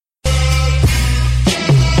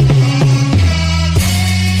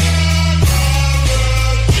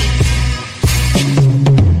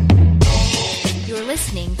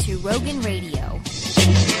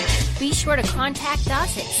contact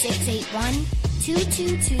us at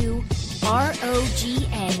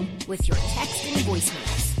 681-222-ROGN with your text and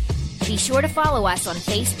voicemails. Be sure to follow us on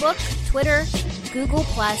Facebook, Twitter, Google+,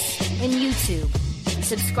 and YouTube.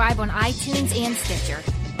 Subscribe on iTunes and Stitcher.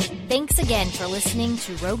 Thanks again for listening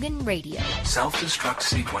to Rogan Radio. Self-destruct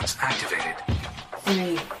sequence activated.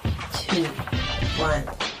 3, 2, 1.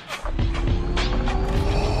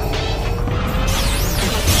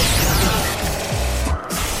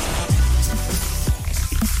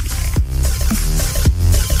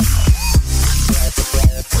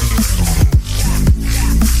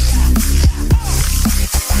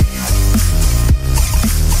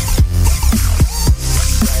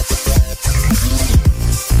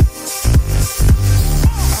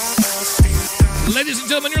 Ladies and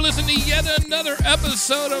gentlemen, you're listening to yet another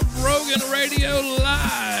episode of Rogan Radio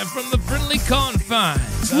live from the friendly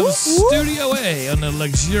confines of Studio A on the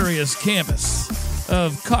luxurious campus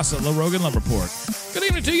of Casa La Rogan Lumberport. Good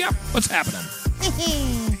evening to you. What's happening?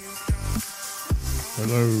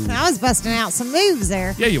 Hello. I was busting out some moves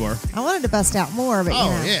there. Yeah, you are. I wanted to bust out more, but you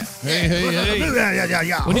know. Yeah.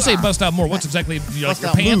 Hey. When you say bust out more, what's exactly like your Bust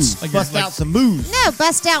out pants? moves. Like Bust out some moves. No,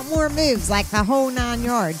 bust out more moves, like the whole 9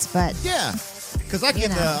 yards. But Yeah. Because I you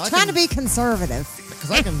can, know, trying to be conservative. Because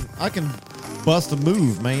I can bust a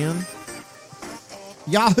move, man.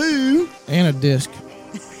 Yahoo! And a disc.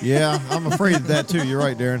 Yeah, I'm afraid of that too. You're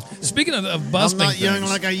right, Darren. Speaking of I'm busting not young things,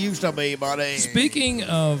 like I used to be, buddy. speaking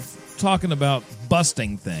of talking about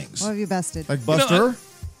busting things, What have you busted? Like Buster?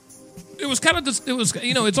 it was kind of just, it was,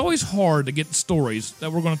 you know, it's always hard to get stories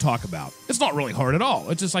that we're going to talk about. It's not really hard at all.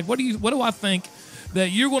 It's just like, what do I think that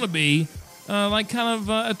you're going to be like kind of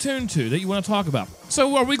attuned to that you want to talk about?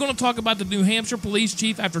 So are we going to talk about the New Hampshire police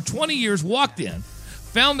chief after 20 years walked in,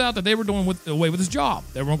 found out that they were doing away with his job.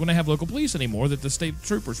 They weren't going to have local police anymore, that the state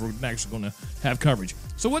troopers were actually going to have coverage.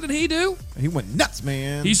 So what did he do? He went nuts,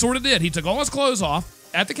 man. He sort of did. He took all his clothes off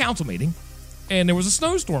at the council meeting, and there was a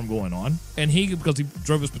snowstorm going on, and because he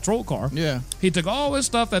drove his patrol car, he took all his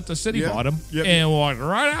stuff that the city bought him and walked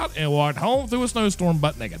right out and walked home through a snowstorm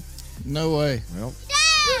butt naked. No way. Well,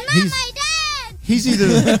 Dad, he's- my dad! he's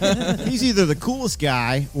either the coolest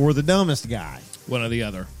guy or the dumbest guy. One or the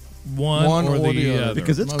other. One or the other.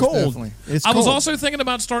 Because it's Most cold. definitely. It's I was cold. also thinking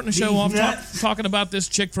about starting the show off talking about this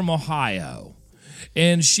chick from Ohio.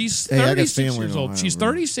 And she's Hey, I got 36 family years in old. Ohio, She's bro.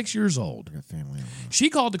 36 years old. I got family on. She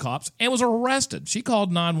called the cops and was arrested. She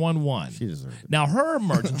called 911. She deserved it. Now, her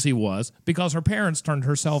emergency was because her parents turned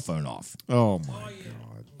her cell phone off. Oh, my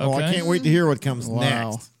God. Oh, I Okay. can't wait to hear what comes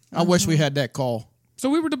Wow. next. I wish we had that call.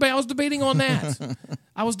 So I was debating on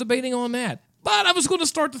that. But I was going to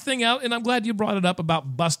start the thing out, and I'm glad you brought it up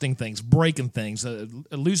about busting things, breaking things,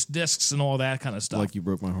 loose discs and all that kind of stuff. Like you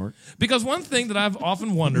broke my heart. Because one thing that I've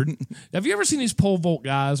often wondered, have you ever seen these pole vault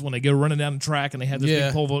guys when they go running down the track and they have this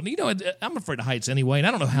big pole vault? And, you know, I'm afraid of heights anyway, and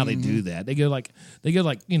I don't know how they do that. They go like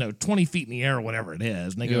 20 feet in the air or whatever it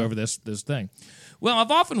is, and they go over this thing. Well,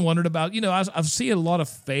 I've often wondered about, you know, I've seen a lot of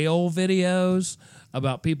fail videos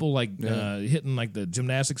about people like hitting like the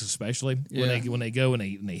gymnastics, especially when they go and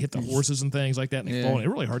they hit the horses and things like that, and they fall and they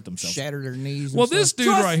really hurt themselves. Shatter their knees. Well, and this stuff.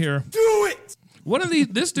 dude right here. Do it!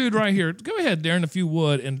 This dude right here. Go ahead, Darren, if you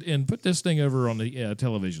would, and put this thing over on the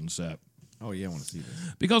television set. Oh, yeah, I want to see this.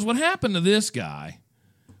 Because what happened to this guy?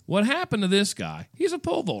 He's a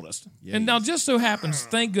pole vaultist, and now just so happens,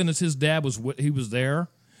 thank goodness, his dad was there.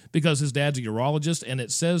 Because his dad's a urologist, and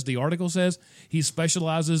the article says he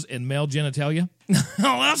specializes in male genitalia.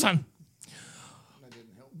 Oh, listen. That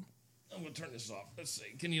didn't help. I'm going to turn this off. Let's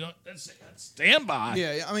see. Can you not? Let's see. Stand by.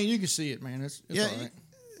 Yeah, I mean, you can see it, man. It's Yeah, all right.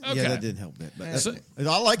 Okay. Yeah, that didn't help that. But So-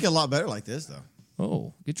 I like it a lot better like this, though.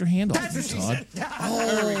 Oh, get your hand off me, Todd.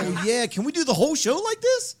 Oh, yeah. Can we do the whole show like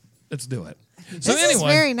this? Let's do it. So This is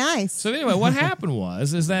very nice. So anyway, what happened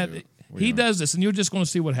is that he does this, and you're just going to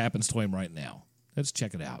see what happens to him right now. Let's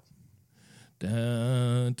check it out.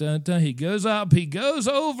 Dun, dun, dun. He goes up. He goes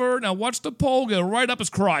over. Now watch the pole go right up his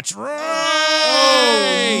crotch.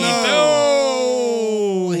 Right.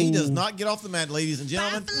 Oh, he does not get off the mat, ladies and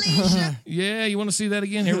gentlemen. Yeah, you want to see that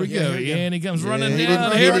again? Here we go. here we go. And he comes running he down.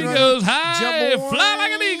 didn't- Here he he didn't- goes. High. Jump on. Fly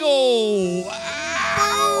like an eagle.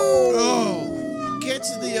 Oh, catch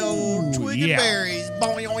the old twig yeah. and berries.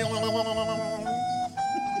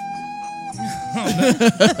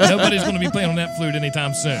 Nobody's going to be playing on that flute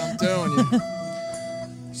anytime soon. I'm telling you.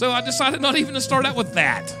 So I decided not even to start out with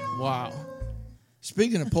that. Wow.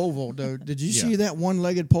 Speaking of pole vault, though, did you Yeah. see that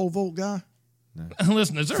one-legged pole vault guy?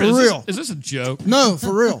 Listen, is this a joke? No,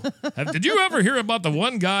 for real. Did you ever hear about the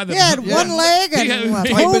one guy that He had one leg He and had- a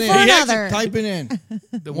he pole Type it for in. another. Type it in.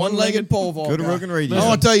 the One-legged pole vault. Go to guy. Rogan Radio. I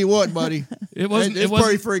want to tell you what, buddy. It wasn't. It's it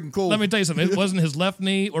wasn't, pretty freaking cool. Let me tell you something. It wasn't his left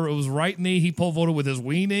knee or it was right knee. He pole vaulted with his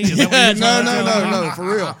wee knee. Is that what you're trying to tell me? No,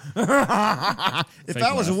 for real. If Fake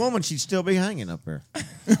that was a laugh. woman, she'd still be hanging up there.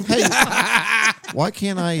 Hey, why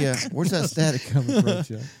can't I? Where's that static coming from,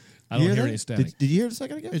 Chuck? I don't hear that? any static. Did you hear it a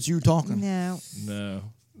second ago? It's you talking. No. No.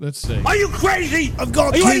 Let's see. Are you crazy? I've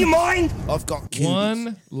got Are you out of kids. your mind? I've got kids.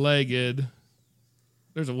 One-legged.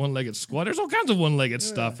 There's a one-legged squat. There's all kinds of one-legged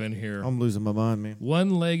stuff in here. I'm losing my mind, man.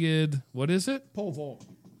 One-legged. What is it? Pole vault.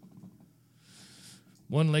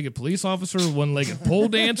 One-legged police officer, one-legged pole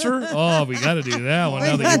dancer. Oh, we got to do that one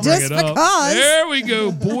now that Yeah, you bring just it up. because. There we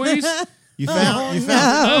go, boys. You found. You no.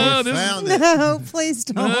 found. Oh, You this is- found it. No, please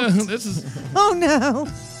don't. This is Oh no.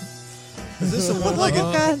 Is this a Oh one-legged?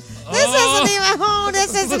 God.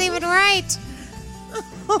 This isn't even right.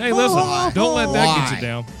 hey, listen. Don't let that get you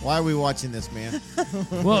down. Why are we watching this, man?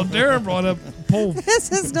 Well, Darren brought up pole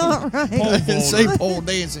This is not right. Say vaulter. pole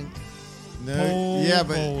dancing. No. Pole Yeah,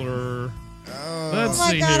 but vaulter. Let's Oh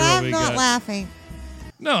my see God, here what I'm we not got. laughing.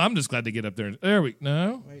 No, I'm just glad to get up there. There we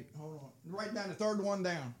no. Wait, hold on. Write down the third one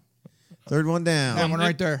down. third one down. That one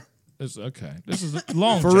right there. This, okay. This is a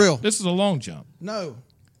long For jump. real. This is a long jump. No.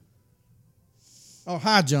 Oh,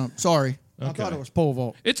 high jump. Sorry. I Okay. thought it was pole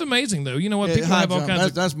vault. It's amazing though. You know what? Yeah, People high have all jump. kinds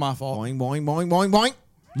of That's my fault. Boing, boing, boing, boing, boing.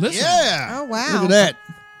 listen. Yeah. Oh wow. Look at that.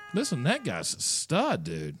 Listen, that guy's a stud,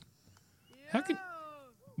 dude. How can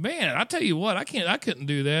man, I tell you what, I couldn't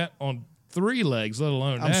do that on 3 legs, let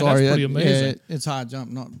alone I'm that. sorry. That's pretty amazing. Yeah, it's high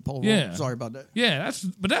jump, not pole vault. Yeah. Sorry about that. Yeah,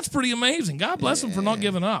 that's pretty amazing. God bless him for not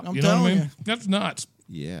giving up. I'm you know what I telling mean? you. That's nuts.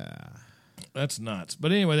 Yeah. That's nuts.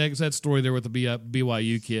 But anyway, that's that story there with the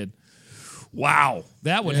BYU kid. Wow,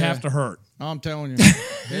 that would Yeah. have to hurt. I'm telling you.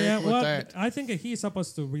 Yeah, with well, that. I think he's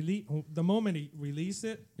supposed to release the moment he release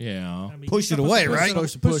it. Yeah, I mean, Push he's it supposed away, to right?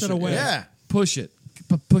 Supposed to Push push it it, away. Yeah. push it,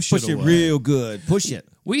 push Push it away. real good. Push it.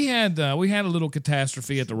 We had a little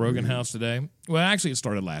catastrophe at the Rogan house today. Well, actually, it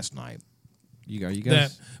started last night. You That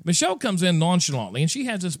guys. Michelle comes in nonchalantly, and she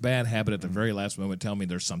has this bad habit at the very last moment telling me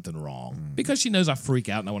there's something wrong because she knows I freak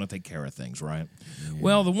out and I want to take care of things, right?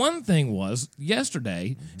 Well, the one thing was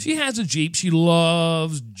yesterday she has a Jeep. She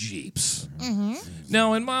loves Jeeps.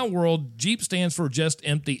 Now, in my world, Jeep stands for just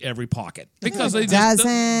empty every pocket because they just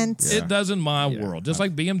Doesn't. It does in my world, just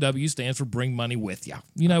like BMW stands for bring money with you.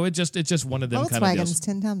 You know, it's just one of them kind of Volkswagen's deals.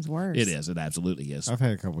 10 times worse. It is. It absolutely is. I've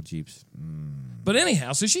had a couple Jeeps. But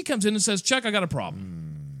anyhow, so she comes in and says, Chuck, I got a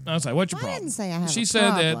problem. I was like, what's your I problem? didn't say I have She a said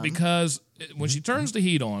that problem. because when she turns the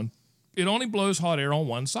heat on, it only blows hot air on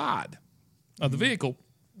one side of the vehicle.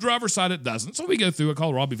 Driver's side, it doesn't. So we go through, I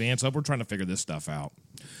call Robbie Vance up. We're trying to figure this stuff out.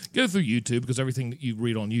 Go through YouTube because everything that you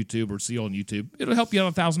read on YouTube or see on YouTube, it'll help you out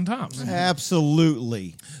 1,000 times.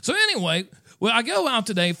 Absolutely. So anyway, well, I go out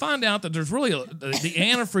today, find out that there's really the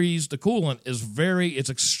antifreeze, the coolant it's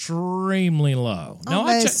extremely low. Now,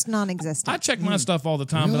 Almost non-existent. I check my stuff all the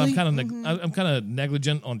time, but I'm kind of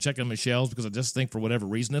negligent on checking Michelle's because I just think for whatever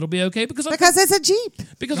reason it'll be okay because Because it's a Jeep.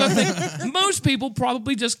 I think most people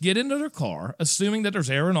probably just get into their car assuming that there's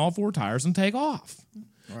air in all 4 tires and take off.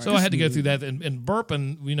 So I had to go through that and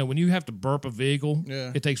burping. You know, when you have to burp a vehicle,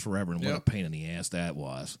 Yeah. it takes forever, and what a Yep. pain in the ass that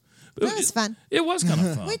was. But That was fun. It was kind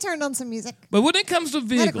of fun. We turned on some music But when it comes to at a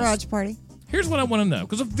vehicles, garage party. here's what I want to know.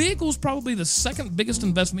 Because a vehicle is probably the second biggest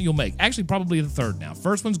investment you'll make. Actually, probably the third now.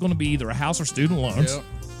 First one's going to be either a house or student loans. Yep.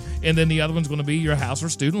 And then the other one's going to be your house or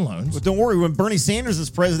student loans. But don't worry, when Bernie Sanders is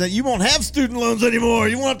president, you won't have student loans anymore.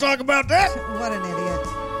 You want to talk about that? What an idiot.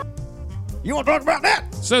 You want to talk about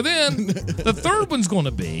that? So then the third one's going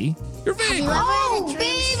to be your vehicle. Oh, baby,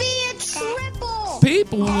 it's triple.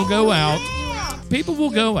 People will go out. People will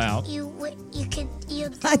go out. You could.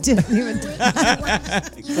 I didn't even.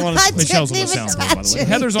 Come on, I Michelle's on the didn't even soundboard, by the touch way.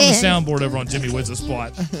 Heather's on the anything. soundboard over on Jimmy Woods'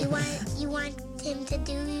 spot. You want him to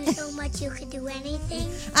do you so much you could do anything?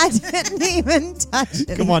 I didn't even touch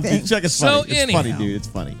anything. Come on, dude. Check it's So funny. It's funny, anyhow, dude. It's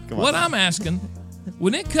funny. Come on. What I'm asking,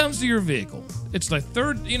 when it comes to your vehicle, it's the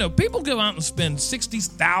third. You know, people go out and spend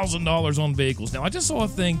 $60,000 on vehicles. Now, I just saw a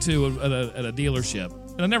thing too at a dealership,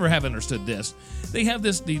 and I never have understood this. They have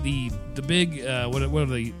this the big what are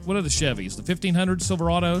the Chevys, the 1500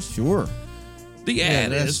 Silverados. Sure. The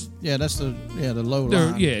ad is. That's the low They're-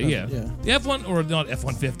 line. yeah. The F1 or not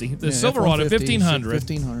F-150, the Silverado F-150, 1500.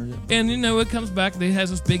 1500. Yeah. And it comes back. It has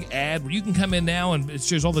this big ad where you can come in now and it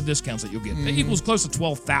shows all the discounts that you'll get. It equals close to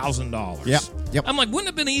 $12,000. Yep. I'm like, wouldn't it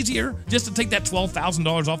have been easier just to take that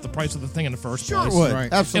 $12,000 off the price of the thing in the first Sure place? it would.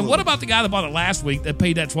 Right. Absolutely. And what about the guy that bought it last week that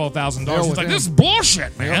paid that $12,000? Hell He's with like, him. this is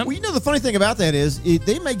bullshit, man. Well, the funny thing about that is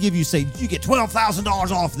they may give you, say, you get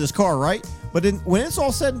 $12,000 off this car, right? But then when it's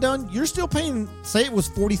all said and done, you're still paying, say it was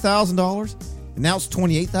 $40,000, and now it's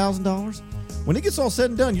 $28,000. When it gets all said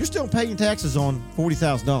and done, you're still paying taxes on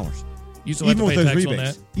 $40,000. You still have to pay tax on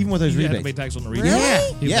that? Even with those You rebates. have to pay tax on the rebate? Really?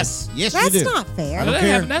 Yeah. Yes, you That's do. not fair. I don't That,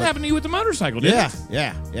 care, happened, that but- happened to you with the motorcycle, didn't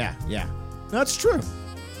Yeah, it? yeah. That's true.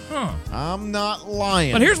 Huh. I'm not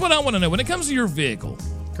lying. But here's what I want to know. When it comes to your vehicle,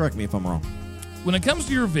 Correct me if I'm wrong. when it comes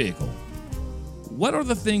to your vehicle, what are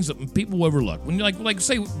the things that people overlook? When you're like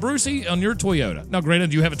say, Brucey, on your Toyota. Now,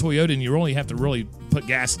 granted, you have a Toyota and you only have to really put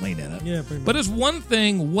gasoline in it. Yeah, pretty But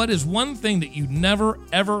what is one thing that you never,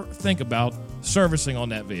 ever think about servicing on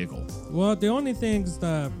that vehicle? Well, the only things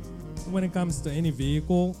that when it comes to any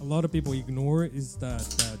vehicle, a lot of people ignore is the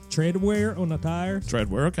tread wear on the tires.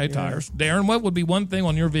 Treadwear, okay, tires. Darren, what would be one thing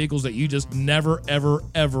on your vehicles that you just never, ever,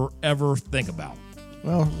 ever, ever think about?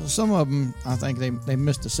 Well, some of them, I think they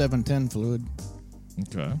missed the 710 fluid,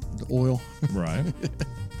 Okay, the oil. right.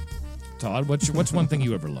 Todd, what's one thing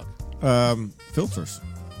you overlook? Filters.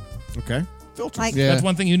 Okay. Filters. Like, Yeah. That's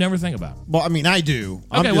one thing you never think about. Well, I mean, I do.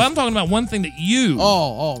 Okay, I'm talking about one thing that you.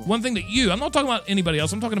 Oh. One thing that you. I'm not talking about anybody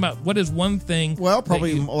else. I'm talking about what is one thing. Well,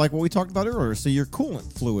 probably that you- like what we talked about earlier. So your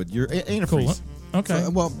coolant fluid, your antifreeze. Coolant. Okay.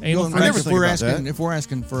 Well, Anal going freeze. back, never think about that. if we're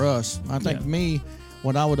asking for us, I think Yeah. me,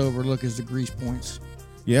 what I would overlook is the grease points.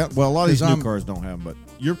 Yeah. Well, a lot of these 'Cause new I'm- cars don't have them, but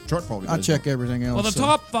your truck probably I does. check everything else. Well, the so-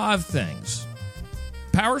 top 5 things.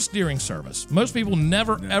 Power steering service. Most people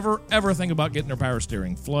never, ever, ever think about getting their power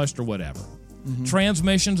steering flushed or whatever.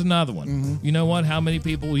 Transmission's another one. You know what? How many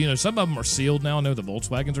people, some of them are sealed now. I know the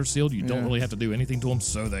Volkswagens are sealed. You don't Yeah. really have to do anything to them,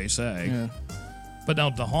 so they say. Yeah. But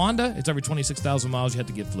now the Honda, it's every 26,000 miles you have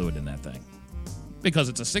to get fluid in that thing. Because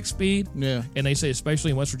it's a 6-speed. Yeah. And they say,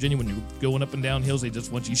 especially in West Virginia, when you're going up and down hills, they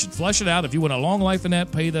just want you should flush it out. If you want a long life in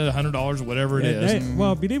that, pay the $100 or whatever it is.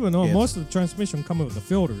 Well, believe it or not, Yes. most of the transmission come with the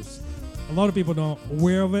filters. A lot of people don't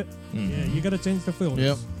aware of it. Yeah, you got to change the filters.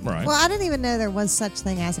 Yep. Right. well, I didn't even know there was such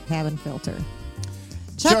thing as a cabin filter.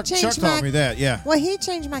 Chuck Chuck taught me that. Yeah. Well, he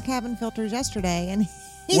changed my cabin filters yesterday, and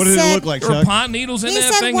he What did said, it look like, There are Chuck? pine needles in He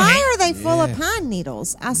that said, thing. "Why are they full of pine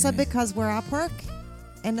needles?" I said, "Because where I park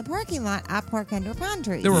in the parking lot, I park under pine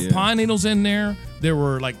trees." There were Yeah. pine needles in there. There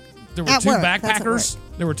were At 2 work. That's at backpackers.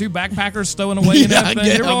 There were 2 backpackers stowing away in Yeah, that I thing.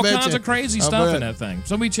 get- There were I all bet kinds you. of crazy I stuff bet. in that thing.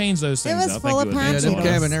 So we changed those things. was I full think of it pine would Yeah, be them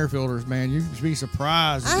needles. cabin air filters, man. You'd be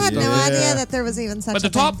surprised. I had no Yeah. idea that there was even such But a the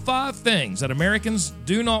top thing. 5 things that Americans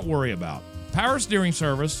do not worry about: power steering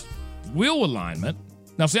service, wheel alignment.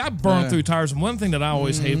 Now, see, I burn Yeah. through tires, and one thing that I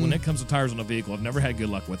always hate when it comes to tires on a vehicle, I've never had good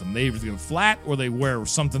luck with them. They either go flat or they wear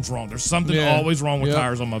something's wrong. There's something Yeah. always wrong with Yep.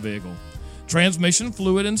 tires on my vehicle. Transmission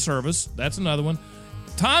fluid and service, that's another one.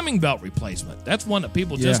 Timing belt replacement, that's one that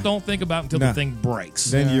people just Yeah. don't think about until Nah. the thing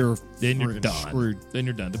breaks. Then you're Then you're friggin' done. Screwed. Then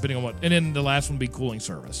you're done, depending on what. And then the last one would be cooling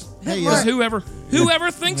service. Hey, Because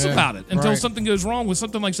whoever thinks Yeah. about it until Right. something goes wrong with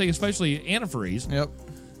something like, say, especially antifreeze, Yep.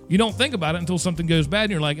 you don't think about it until something goes bad,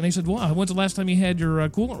 and you're like, and they said, "Well, when's the last time you had your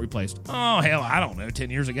coolant replaced?" Oh, hell, I don't know, 10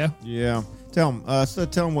 years ago. Yeah. Tell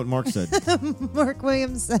him what Mark said. Mark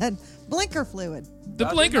Williams said, "Blinker fluid." The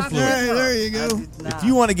blinker fluid. Hey, there you go. If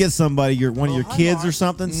you want to get somebody, one of your kids or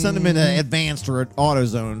something, send them into Advanced or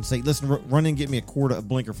AutoZone and say, "Listen, run in and get me a quart of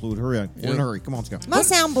blinker fluid. Hurry up. We're in a hurry. Come on, let's go." My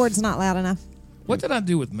soundboard's not loud enough. What did I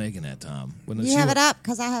do with Megan that time? When You have it up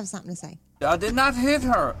because I have something to say. I did not hit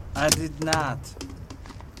her. I did not.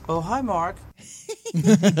 Oh, hi, Mark.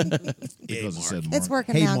 Because it said Mark. It's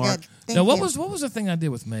working Hey, now. Mark. Good. Thank Now, what you. was the thing I did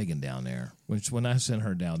with Megan down there? When I sent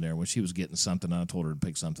her down there when she was getting something, I told her to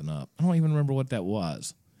pick something up. I don't even remember what that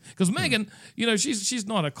was. Because Megan, she's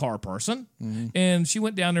not a car person, and she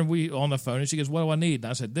went down there on the phone and she goes, "What do I need?" And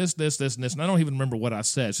I said, "This, this, this, and this," and I don't even remember what I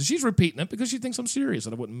said. So she's repeating it because she thinks I'm serious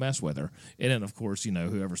and I wouldn't mess with her. And then of course,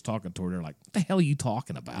 whoever's talking to her, they're like, "What the hell are you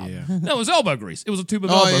talking about?" Yeah. No, it was elbow grease. It was a tube of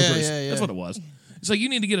Oh, elbow yeah, grease. yeah, yeah. That's what it was. So you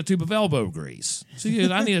need to get a tube of elbow grease. So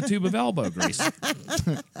I need a tube of elbow grease.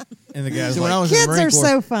 And the guy's See, when I like, was in Kids the Marine are Corps,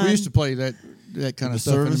 so fun. we used to play that kind The of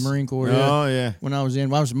stuff in service? the Marine Corps. Oh, yeah. When I was in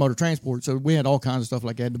motor transport, so we had all kinds of stuff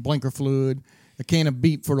like that. The blinker fluid, a can of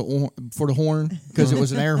beep for the horn because it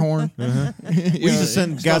was an air horn. we used to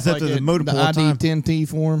send guys stuff up to like the motor the pool all the ID time. 10T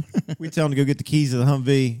form. We tell them to go get the keys to the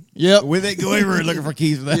Humvee. Yep. With it, go everywhere looking for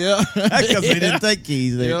keys for that. Yeah. Because we didn't take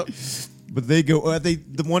keys there. Yep. But they go. The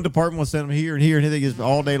one department will send them here and here and here. They just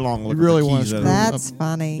all day long. You really want to screw them up. That's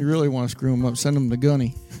funny. You really want to screw them up? Send them to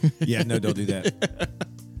Gunny. Yeah, no, don't do that.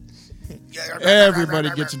 Everybody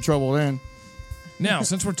gets in trouble then. Now,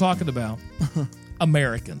 since we're talking about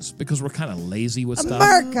Americans, because we're kind of lazy with stuff.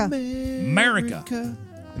 America.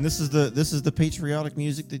 And this is the patriotic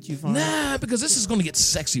music that you find. Nah, because this is going to get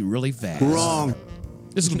sexy really fast. Wrong.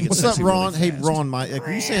 This is going to get What's sexy up, Ron? really Hey, fast. Ron.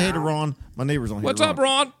 Can you say hey to Ron? My neighbor's on here. What's up,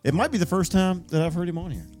 Ron? It might be the first time that I've heard him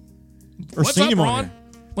on here. Or What's seen up, him Ron? on here.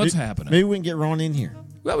 What's Maybe- happening? Maybe we can get Ron in here.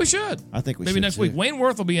 Well, we should. I think we Maybe should, next too. week. Wayne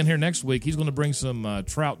Worth will be in here next week. He's going to bring some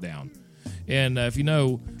trout down. And if you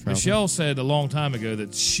know, Michelle said a long time ago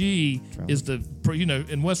that she is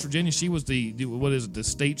in West Virginia, she was the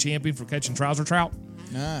state champion for catching trouser trout.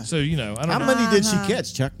 Nah. So, I don't know. How many did she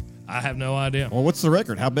catch, Chuck? I have no idea. Well, what's the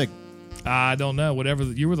record? How big? I don't know. Whatever.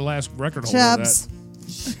 You were the last record holder of Chubbs.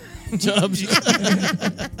 that. Chubbs.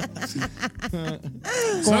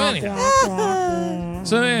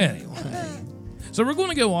 So anyway. So we're going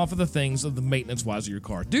to go off of the things of the maintenance-wise of your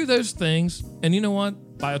car. Do those things, and you know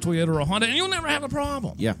what? Buy a Toyota or a Honda, and you'll never have a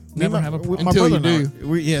problem. Yeah, Never have a problem. My Until you brother and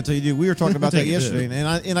do. until you do. We were talking about Until that you do.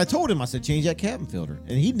 yesterday, and I told him, I said, change that cabin filter,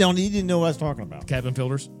 and he didn't know what I was talking about. Cabin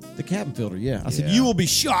filters? The cabin filter, yeah. I said, Yeah. you will be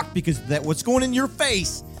shocked because that what's going in your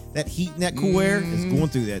face, that heat and that cool air is going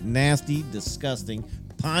through that nasty, disgusting,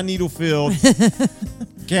 pine needle filled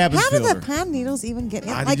cabin How did filter. the pine needles even get in?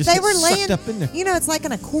 Ah, they Like just they get were sucked laying, up in there. it's like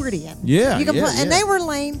an accordion. Yeah, you can yeah, put, and yeah. they were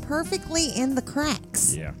laying perfectly in the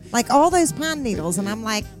cracks. Yeah. like all those pine needles, and I'm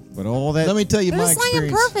like, But all that, Let me tell you they're my just laying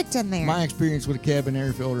experience. perfect in there. My experience with a cabin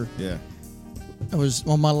air filter. yeah. I was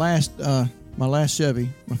on my last Chevy,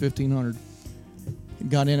 my 1500.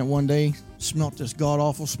 Got in it one day, smelt this god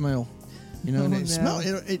awful smell. And it smelled.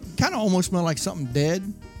 It kind of almost smelled like something dead,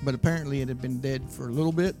 but apparently it had been dead for a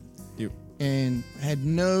little bit, and had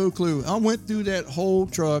no clue. I went through that whole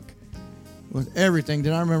truck with everything.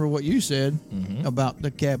 Then I remember what you said about the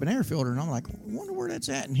cabin air filter, and I'm like, I wonder where that's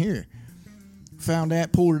at in here. Found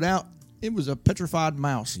that, pulled it out. It was a petrified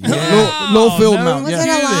mouse. Little field no mouse. Was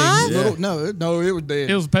Yeah. it alive? Little, no, it was dead.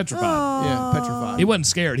 It was petrified. Yeah, petrified. He wasn't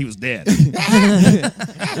scared. He was dead.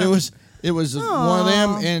 It was one of them,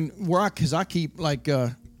 and because I keep like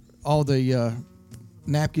all the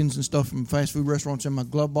napkins and stuff from fast food restaurants in my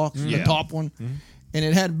glove box, the top one, and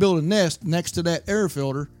it had to build a nest next to that air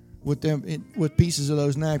filter with with pieces of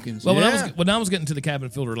those napkins. Well, when I was getting to the cabin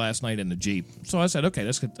filter last night in the Jeep, so I said, okay,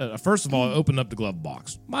 let's get, first of all, I opened up the glove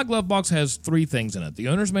box. My glove box has 3 things in it: the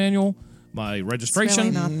owner's manual, my registration,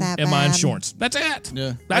 It's really not that and my bad. insurance. That's it.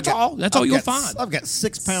 Yeah. That's all. That's all you'll find. I've got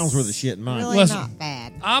 6 pounds worth of shit in mine. really Listen. not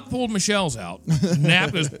bad. I pulled Michelle's out.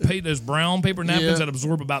 Those brown paper napkins Yeah. that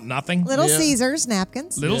absorb about nothing. Little Yeah. Caesars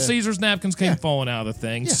napkins. Little Caesars napkins came falling out of the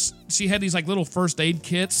thing. She had these like little first aid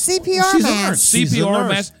kits. CPR She's a masks. nurse. She's a CPR nurse.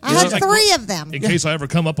 masks. I She's had like, 3 of them. in case I ever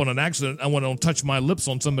come up on an accident, I want to touch my lips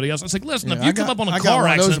on somebody else. I was like, listen, Yeah, if you I come got- up on a I got car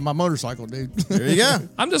one of those accident, in my motorcycle, dude. There you go.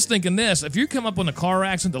 I'm just thinking this: if you come up on a car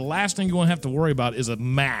accident, the last thing you're going to have to worry about is a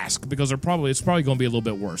mask because it's probably going to be a little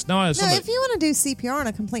bit worse. Now, No, if you want to do CPR on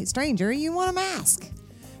a complete stranger, you want a mask.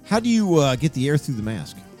 How do you get the air through the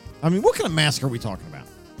mask? I mean, what kind of mask are we talking about?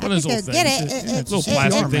 one of those little Because get things, it, just it- little it-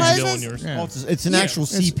 plastic it things you go closes- on yours. Yeah. Oh, it's an actual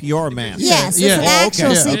CPR mask. Yes, Yeah. it's an Oh, actual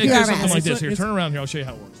okay. It CPR goes something mask. like this. Here, turn around here. I'll show you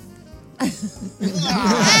how it works.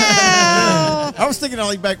 I was thinking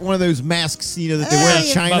like back one of those masks, that they wear in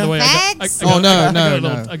you China. By the way,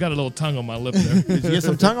 Fags? I got a little tongue on my lip there. Did you get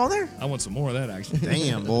some tongue on there? I want some more of that actually.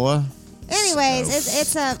 Damn, boy. Anyways,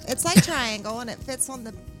 it's like triangle, and it fits on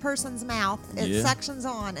the person's mouth. It Yeah. suctions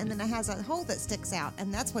on, and then it has a hole that sticks out,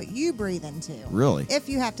 and that's what you breathe into. Really? If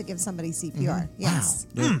you have to give somebody CPR, yes.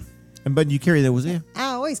 And but you carry those in? I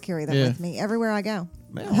always carry them Yeah. with me everywhere I go.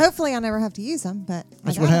 Well. Hopefully, I never have to use them, but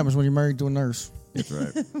That's I what got 'em. happens when you're married to a nurse. That's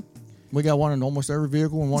right. We got one in almost every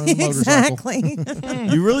vehicle and one in the motorcycle. Exactly.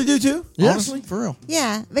 You really do too? Yes, Honestly? for real.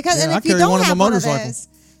 Yeah, because Yeah, and I if you carry don't one on have the one of motorcycle. those,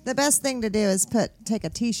 the best thing to do is take a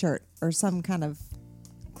T-shirt or some kind of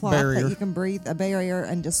cloth Barrier. that you can breathe, a barrier,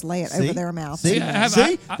 and just lay it See? over their mouth. See? Yeah,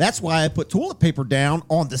 See? That's why I put toilet paper down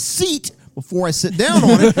on the seat before I sit down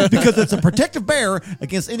on it because it's a protective barrier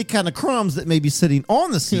against any kind of crumbs that may be sitting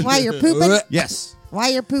on the seat. While you're pooping, Yes.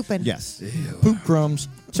 while you're pooping. Yes. Poop crumbs.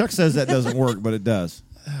 Chuck says that doesn't work, but it does.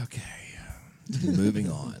 Okay. Moving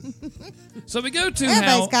on. So we go to Everybody's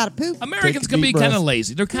how got to poop. Americans Take a can be deep kind breath. of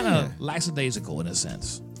lazy. They're kind of lackadaisical in a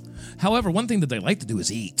sense. However, one thing that they like to do is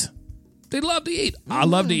eat. They love to eat. I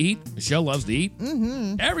love to eat. Michelle loves to eat.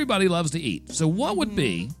 Everybody loves to eat. So what would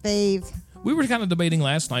be? Fave. We were kind of debating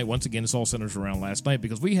last night. Once again, it's all centers around last night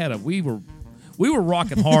because we We were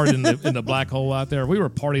rocking hard in the black hole out there. We were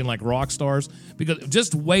partying like rock stars because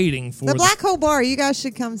just waiting for The Black Hole Bar. You guys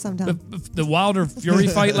should come sometime. the Wilder Fury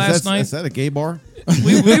fight last night. Is that a gay bar?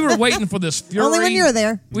 We were waiting for this Fury. Only when you're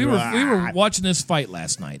there. We were watching this fight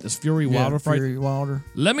last night. This Fury Wilder fight. Fury Wilder.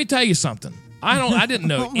 Let me tell you something. I didn't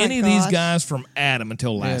know Oh my any of these gosh. guys from Adam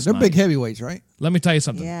until last They're night. big heavyweights, right? Let me tell you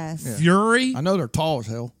something. Yes. Fury. I know they're tall as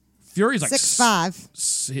hell. Fury's like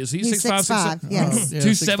 6'5". Is he He's 6'5"? 6'5", yes. Yeah,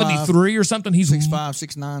 273 or something. He's 6'5",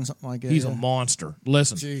 6'9", something like that. He's yeah. a monster.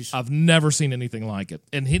 Listen, Jeez. I've never seen anything like it.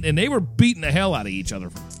 And they were beating the hell out of each other.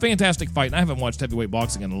 Fantastic fight. And I haven't watched heavyweight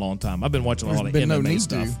boxing in a long time. I've been watching a lot of There's been no MMA need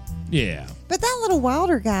stuff. to. Yeah. But that little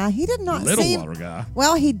Wilder guy, he did not Little seem... Wilder guy.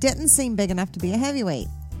 Well, he didn't seem big enough to be a heavyweight.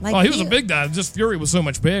 Like Oh, he was a big guy. Just Fury was so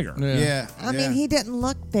much bigger. Yeah. I mean, he didn't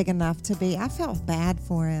look big enough to be. I felt bad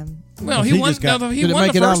for him. Well, he He won. just got- He Did it won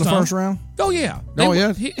make the it out first in the time. first round? Oh yeah. Oh,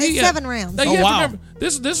 yeah? It's 7 rounds. Now, Oh, you have to wow. remember,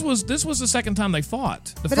 this was the second time they fought.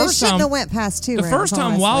 The But it first shouldn't time have went past 2 the rounds. first time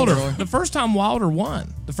honestly. Wilder won.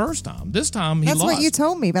 The first time. This time he That's lost. what you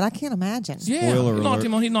told me, but I can't imagine. Yeah, Spoiler he knocked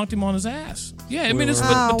alert. him on his ass. Yeah, I mean, it's Oh,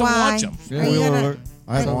 but to why? watch him. Are you Spoiler gonna- alert.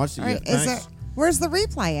 I haven't watched it All yet. right, is Thanks. there, where's the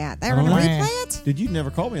replay at? They were going to Oh, replay it? Did you never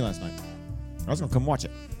call me last night? I was gonna come watch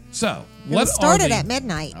it. So It what started are at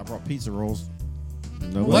midnight. I brought pizza rolls.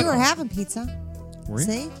 No We way. were having pizza. Were you?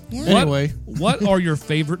 See? Yeah. Anyway. What are your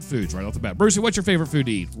favorite foods right off the bat? Brucey, what's your favorite food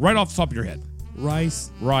to eat? Right off the top of your head. Rice.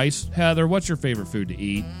 Rice. Heather, what's your favorite food to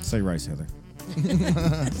eat? Say rice, Heather.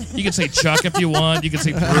 You can say Chuck if you want. You can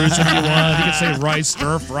say Bruce if you want. You can say rice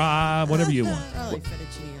stir fry, whatever you want. Probably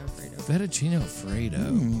fettuccine Alfredo. Fettuccine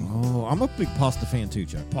Alfredo. Oh, I'm a big pasta fan too,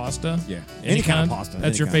 Chuck. Pasta? Yeah. Any kind of pasta. That's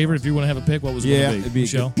any your kind of favorite. pasta. If you want to have a pick, what was it Yeah, going to it'd be? be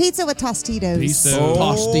Michelle? Pizza with Tostitos. Pizza.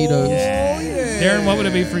 Tostitos. Darren, what would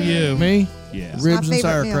it be for you? Me? Yeah. Ribs my and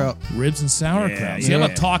favorite meal. sauerkraut. Ribs and sauerkraut. Yeah, See, I yeah.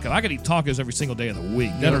 love tacos. I could eat tacos every single day of the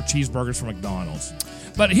week. That are cheeseburgers from McDonald's.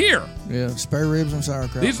 But here, Yeah, spare ribs and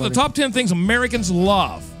sauerkraut. these are the buddy. top 10 things Americans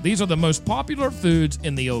love. These are the most popular foods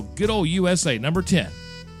in the good old USA. Number 10,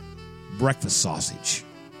 breakfast sausage.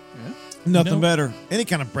 Nothing No. better. Any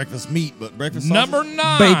kind of breakfast meat, but breakfast sausage. Number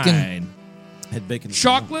 9, Bacon. Had bacon.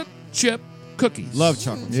 chocolate chip cookies. Love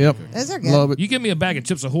chocolate. Yep. Those are good. Love it. You give me a bag of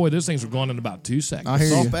Chips Ahoy, those things are gone in about 2 seconds. I hear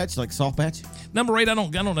Soft you. batch, like soft batch. Number 8, I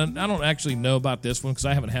don't actually know about this one because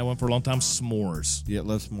I haven't had one for a long time. S'mores. Yeah,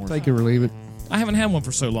 love some more. Take it or leave it. I haven't had one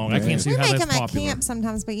for so long. I can't see We how make that's them at popular. camp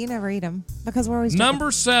sometimes, but you never eat them because we're always Number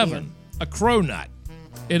 7, a cronut.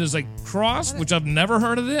 It is a cross, which I've never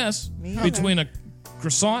heard of this, Me either. between a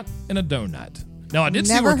croissant and a donut. Now I did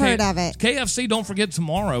see Never where heard of it. KFC. Don't forget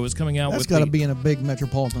tomorrow is coming out That's with. got to the- be in a big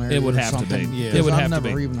metropolitan area. It would or have to be. something. Yeah. It would I've have to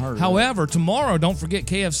never be. even heard of However, tomorrow, don't forget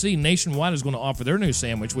KFC nationwide is going to offer their new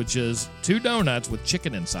sandwich, which is 2 donuts with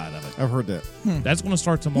chicken inside of it. I've heard that. That's going to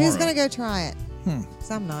start tomorrow. Who's gonna go try it? 'Cause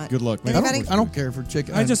I'm not. Good luck, man. Anybody? I don't care for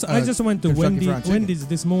chicken. I just went to Kentucky Fried Chicken. Wendy's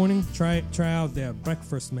this morning. Try out their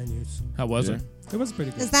breakfast menus. How was it? It was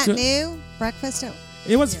pretty good. Is that So- new breakfast?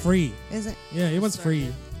 It was free. Is it? Yeah, it was free.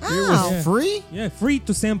 Oh, It was Yeah. free? Yeah, free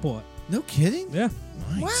to sample it. No kidding. Yeah.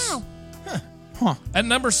 wow. At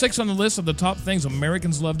number 6 on the list of the top things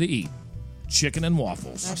Americans love to eat, chicken and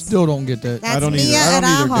waffles. Still don't get that. That's don't Mia either. I at don't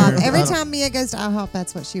either, IHOP. Darren. Every I don't- time Mia goes to IHOP,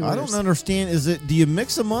 that's what she I orders. don't understand. Is it? Do you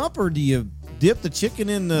mix them up or do you dip the chicken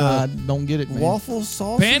in the I don't get it, man. waffle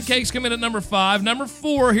sauce? Pancakes come in at number 5. Number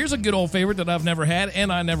 4, here's a good old favorite that I've never had,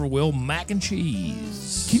 and I never will, mac and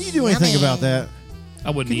cheese. Can you do anything Yummy. about that? I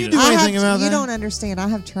wouldn't Can eat you it. do I anything have, about you that? don't understand. I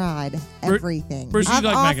have tried everything. Bruce, you I've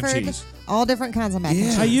like mac and offered cheese. all different kinds of mac and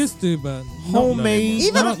cheese. I used to, but Homemade. not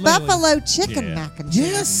Even anymore. Not lately. buffalo chicken Yeah. mac and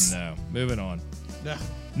cheese. Yes. No. Moving on.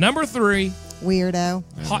 Number 3, Weirdo.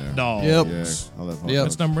 hot dogs. Yep. Yeah, I love hot Yep.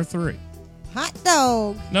 That's number 3. Hot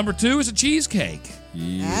dog. Number 2 is a cheesecake.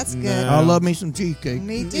 That's good. No. I love me some cheesecake.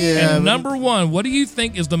 Me too. Yeah. And number 1, what do you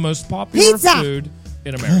think is the most popular Pizza. food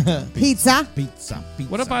in America? Pizza. Pizza.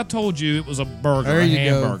 What if I told you it was a burger, There a you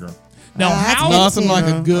go. hamburger? Now, That's how? me Nothing too. like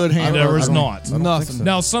a good hamburger. There is not. Nothing.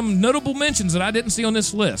 Now, some notable mentions that I didn't see on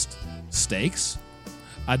this list: steaks.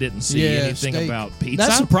 I didn't see anything steak. about pizza.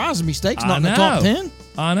 That surprises me. Steak's I not in the top know. 10.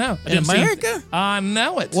 I know. I In didn't see- America? I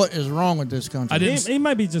know it. What is wrong with this country? I didn't. It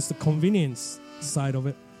might be just the convenience side of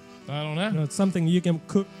it. I don't know. You know, it's something you can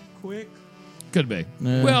cook quick. Could be.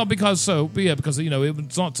 Yeah. Well, because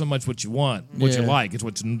it's not so much what you want, what you Yeah. like. It's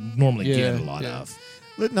what you normally Yeah, get a lot yeah.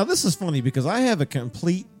 of. Now this is funny because I have a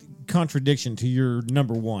complete contradiction to your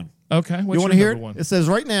number 1. Okay. What's You your want to hear number it? one? It says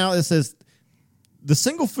right now. It says the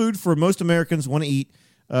single food for most Americans want to eat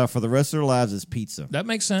for the rest of their lives is pizza. That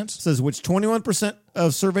makes sense. It says which 21%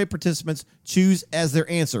 of survey participants choose as their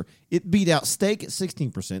answer. It beat out steak at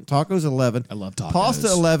 16%, tacos 11. I love tacos. Pasta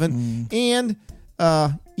 11, and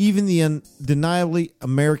Even the undeniably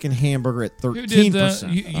American hamburger at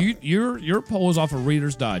 13%. Your poll is off of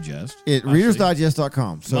Reader's Digest.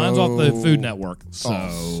 ReadersDigest.com. So, mine's off the Food Network. So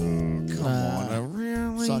come on,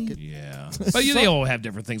 really? Suck it. Yeah, but they all have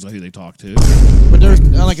different things on who they talk to. But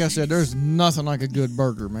like I said, there's nothing like a good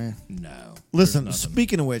burger, man. No. Listen,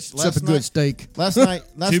 speaking of which, except a good steak. Last night,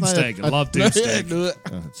 tube steak. I love tube steak. Do it.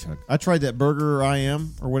 Chuck, I tried that Burger I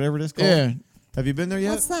Am or whatever it is called. Yeah. Have you been there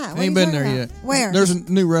yet? What's that? I ain't been there yet. Where? There's a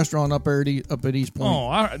new restaurant up there up at East Point. Oh,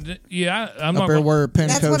 I'm up not. there where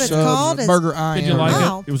That's Penco what it's subs. called? Burger I Am. Did you like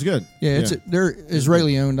Oh. It was good. Yeah, they're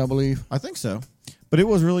Israeli owned, I believe. I think so, but it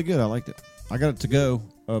was really good. I liked it. I got it to go.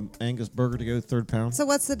 Angus burger to go, 3rd pound. So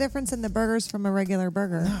what's the difference in the burgers from a regular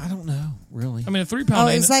burger? I don't know, really. I mean, a 3-pound. Oh,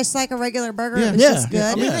 it's like a regular burger. Yeah, It's just good.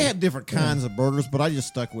 I mean, they had different kinds of burgers, but I just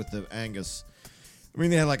stuck with the Angus. I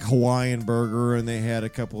mean, they had like Hawaiian burger, and they had a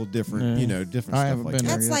couple of different, different I stuff haven't like been that.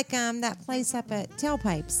 there That's yet. like that place up at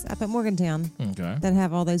Tailpipes up at Morgantown Okay. that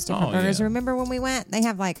have all those different Oh, burgers. yeah. Remember when we went? They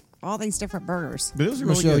have like all these different burgers. But it was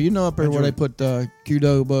really Michelle, good. you know up there where they put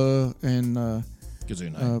Qdoba and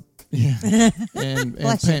Kazuna. and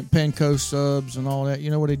Bless you. Penco subs and all that. You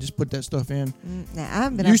know where they just put that stuff in? Nah, I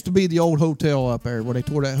haven't been Used to be the old hotel up there where they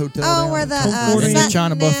tore that hotel down. where the and the China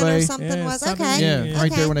Sutton Inn buffet or something was. Okay. Yeah, right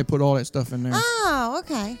Okay. there when they put all that stuff in there. Oh,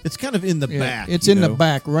 okay. It's kind of in the back. It's you in know? the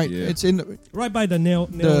back, right? Yeah. It's in the Right by the nail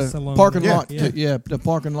salon. parking there. lot. The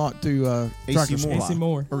parking lot to Tractor AC Supply.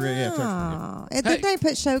 Moore. Or, yeah, Oh. And Hey. did they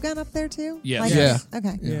put Shogun up there too? Yes. Like Yeah.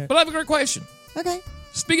 Okay. Yeah. But I have a great question. Okay.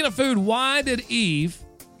 Speaking of food, why did Eve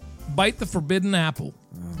bite the forbidden apple?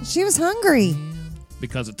 She was hungry.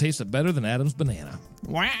 Because it tasted better than Adam's banana.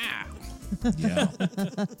 Wow. Yeah.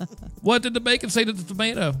 What did the bacon say to the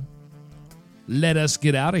tomato? Let us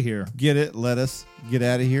get out of here. Get it? Let us get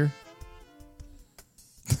out of here.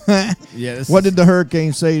 Yeah. What did the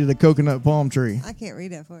hurricane say to the coconut palm tree? I can't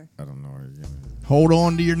read that for. I don't know. Hold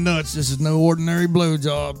on to your nuts. This is no ordinary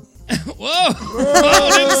blowjob. Whoa!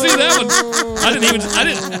 I didn't see that one.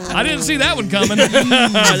 I didn't see that one coming.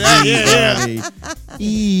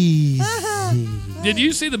 Easy. Did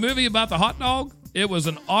you see the movie about the hot dog? It was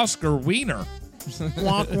an Oscar wiener. That's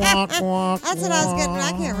what I was getting.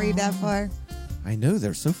 I can't read that for. I know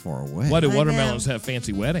they're so far away. Why do I watermelons have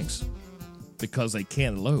fancy weddings? Because they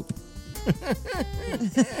can't elope.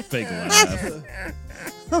 Fake laugh.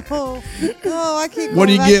 Oh, I keep. What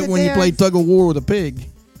do you going back get to when you play Darren's. tug of war with a pig?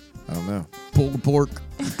 I don't know. Pulled pork.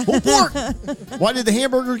 Pulled pork. Why did the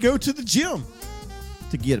hamburger go to the gym?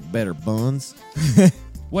 To get better buns.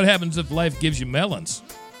 What happens if life gives you melons?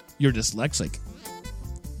 You're dyslexic.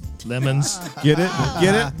 Lemons. Get it?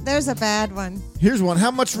 Get it? There's a bad one. Here's one.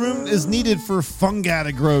 How much room is needed for fungi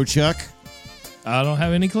to grow, Chuck? I don't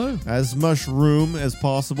have any clue. As much room as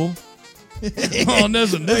possible. Oh,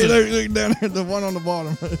 listen. Look down there, the one on the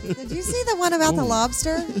bottom. Did you see the one about the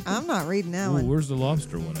lobster? I'm not reading that Ooh, one. where's the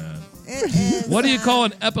lobster one at? It is, What do you call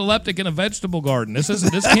an epileptic in a vegetable garden? This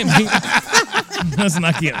can't be. Listen,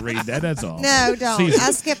 I can't read that. That's all. No, don't. Caesar.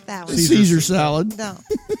 I skipped that one. Caesar salad. No.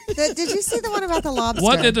 Did you see the one about the lobster?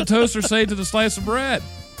 What did the toaster say to the slice of bread?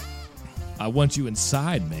 I want you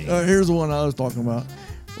inside me. Here's the one I was talking about.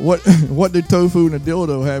 What do tofu and a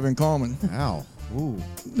dildo have in common? Ow. Ooh.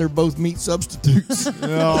 They're both meat substitutes. Oh,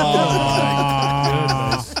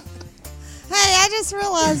 my goodness. Hey, I just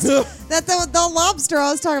realized that the lobster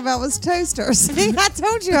I was talking about was toaster. See, I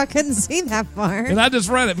told you I couldn't see that far. And I just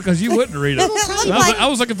read it because you wouldn't read it. I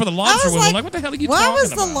was looking for the lobster one. I'm like, what the hell are you why talking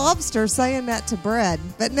was about? the lobster saying that to bread?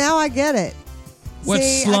 But now I get it. What's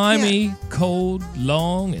See, I slimy, cold,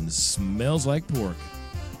 long, and smells like pork?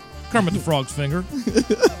 Kermit the Frog's finger.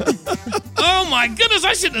 Oh my goodness,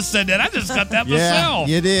 I shouldn't have said that. I just got that myself.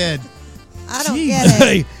 You did. I don't get it.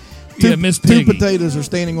 Hey, Yeah, Miss two Piggy. potatoes are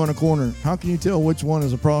standing on a corner. How can you tell which one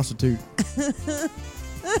is a prostitute? The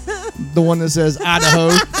one that says Idaho.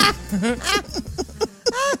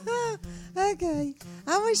 Okay.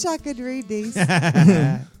 I wish I could read these.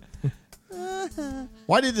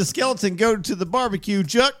 Why did the skeleton go to the barbecue,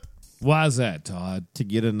 Chuck? Why is that, Todd? To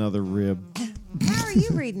get another rib. How are you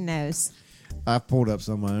reading those? I pulled up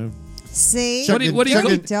some of my own. See? What do you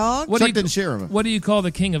Dirty call, dog. what do Chuck you, didn't share them. what do you call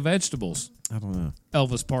the king of vegetables? I don't know.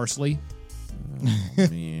 Elvis Parsley.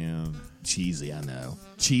 Man. Cheesy, I know.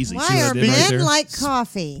 Cheesy. Why See what I are did right men there? like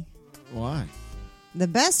coffee? Why? The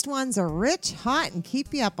best ones are rich, hot, and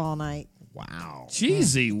keep you up all night. Wow.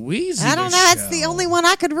 Cheesy Wheezy. I don't know. That's the only one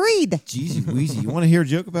I could read. Jeezy Weezy. You want to hear a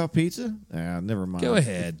joke about pizza? Never mind. Go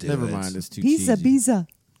ahead, do Never it. mind. It's too Pizza, cheesy. pizza.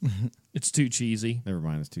 It's too cheesy. Never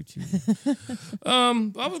mind. It's too cheesy.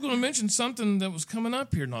 I was going to mention something that was coming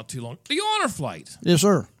up here not too long. The honor flight. Yes,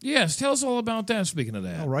 sir. Yes, tell us all about that. Speaking of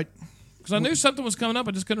that. All right. Because I knew something was coming up.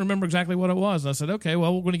 I just couldn't remember exactly what it was. And I said, okay,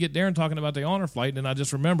 well, we're going to get Darren talking about the honor flight. And I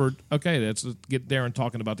just remembered, okay, let's get Darren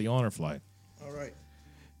talking about the honor flight. All right.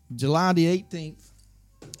 July the 18th,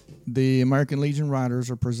 the American Legion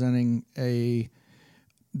Riders are presenting the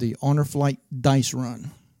honor flight dice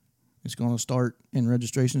run. It's going to start, and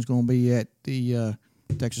registration is going to be at the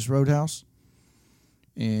Texas Roadhouse.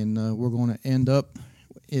 And we're going to end up,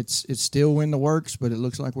 it's still in the works, but it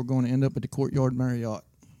looks like we're going to end up at the Courtyard Marriott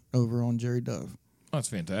over on Jerry Dove. Oh, that's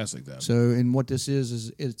fantastic, then. So, and what this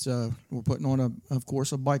is it's we're putting on of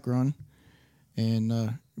course, a bike run,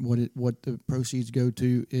 and what the proceeds go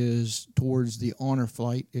to is towards the honor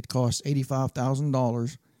flight. It costs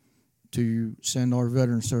 $85,000 to send our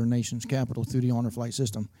veterans to our nation's capital through the honor flight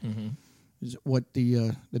system. Is what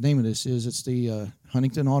the name of this is? It's the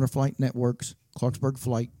Huntington Honor Flight Network's Clarksburg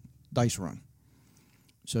Flight Dice Run.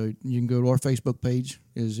 So you can go to our Facebook page.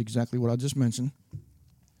 Is exactly what I just mentioned.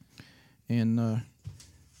 And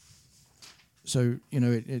so,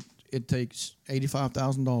 it takes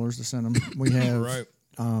 $85,000 to send them. We have Right.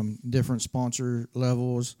 Different sponsor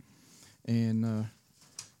levels, and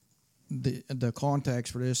the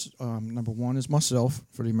contacts for this. Number one is myself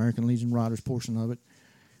for the American Legion Riders portion of it.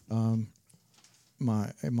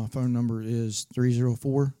 My phone number is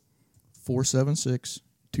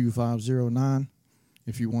 304-476-2509.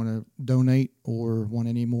 If you want to donate or want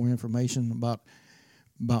any more information about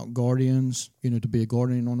guardians, to be a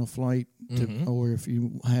guardian on a flight, or if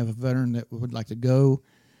you have a veteran that would like to go,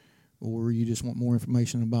 or you just want more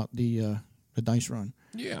information about the dice run.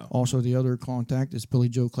 Yeah. Also, the other contact is Billy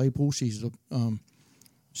Joe Claypool. She's the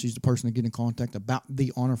person to get in contact about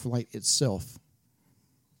the honor flight itself.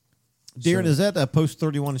 Darren, is that post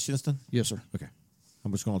 31 in Shinston? Yes, sir. Okay.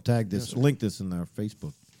 I'm just going to tag this, link this in our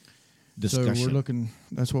Facebook discussion. So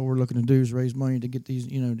that's what we're looking to do is raise money to get these,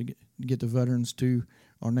 to get the veterans to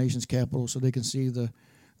our nation's capital so they can see the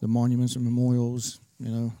monuments and memorials,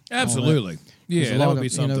 Absolutely. Yeah, that would be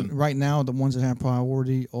something. Right now, the ones that have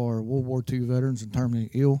priority are World War II veterans and terminally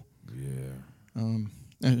ill. Yeah. And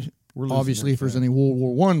obviously, if there's any World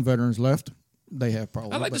War I veterans left, they have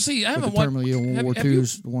priority. I'd like to see. I haven't the terminally ill World War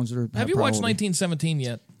II's the ones that are. Have you watched 1917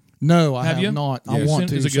 yet? No, I have you? not. Yeah. I want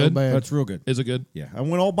to. Is it so good? bad. That's real good. Is it good? Yeah. I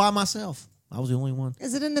went all by myself. I was the only one.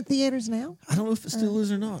 Is it in the theaters now? I don't know if it still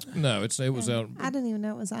is or not. No, it was out. I didn't even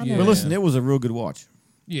know it was on Yeah. there. But listen, it was a real good watch.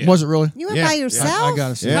 Yeah. Was it really? You went Yeah. by yourself? I got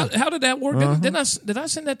to see. Yeah. How did that work? Did I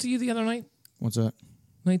send that to you the other night? What's that?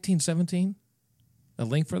 1917. A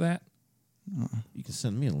link for that? You can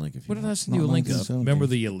send me a link if you What did want. I send you a link of? 1917. Remember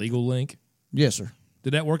the illegal link? Yes, sir.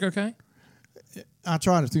 Did that work okay? I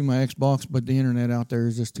tried it through my Xbox, but the internet out there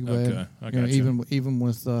is just too bad. Okay, I gotcha. Even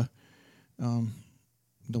with the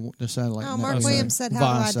satellite. Oh, net- Mark uh, Williams said, "How do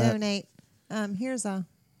I Viasat. donate?" Here's a.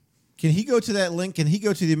 Can he go to that link? Can he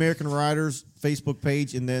go to the American Riders Facebook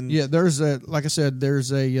page and then? Yeah, like I said,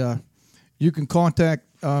 there's a. You can contact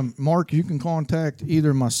Mark. You can contact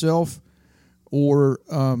either myself or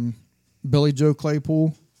Billy Joe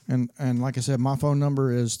Claypool, and like I said, my phone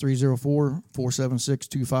number is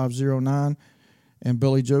 304-476-2509, and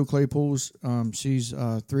Billy Joe Claypool's she's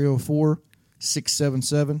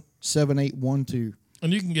 304-677-7812.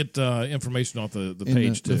 And you can get information off the In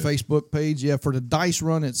page too. the Facebook page. Yeah, for the dice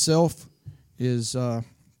run itself is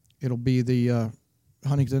it'll be the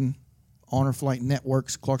Huntington Honor Flight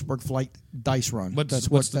Network's Clarksburg Flight Dice Run. What's the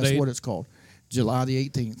that's date? what it's called. July the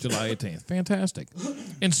 18th. July 18th. Fantastic.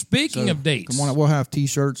 And speaking of dates, come on, we'll have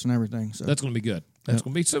T-shirts and everything. So that's going to be good. That's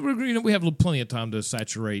going to be so. We have plenty of time to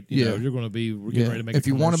saturate. You know, you're going to be. We're getting ready to make. If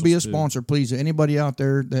you want to be a commercials, too. sponsor, please. Anybody out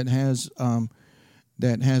there that has a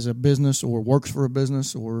business or works for a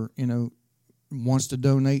business or wants to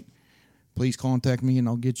donate, please contact me and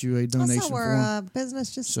I'll get you a donation Also, our form.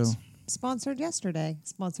 business just sponsored yesterday.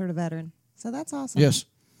 Sponsored a veteran, so that's awesome. Yes.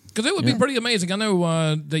 Because it would be pretty amazing. I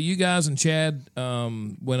know that you guys and Chad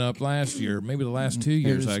went up last year, maybe the last 2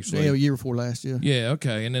 years actually. Yeah, a year before last year. Yeah,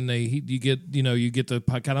 okay. And then you get to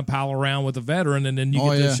kind of pal around with a veteran, and then you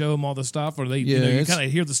get to show them all the stuff, or you kind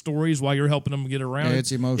of hear the stories while you're helping them get around. Yeah,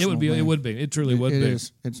 it's emotional. It would be. Man. It would be. It truly would be. It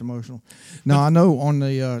is. It's emotional. Now I know on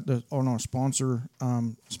the on our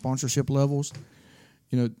sponsorship levels,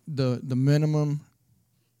 the minimum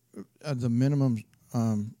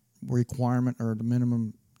requirement or the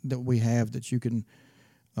minimum that we have that you can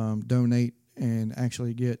donate and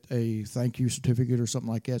actually get a thank you certificate or something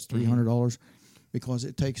like that. It's $300 because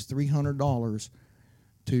it takes $300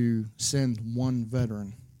 to send one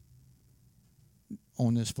veteran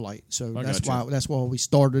on this flight. So that's why we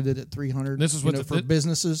started it at $300. This is what for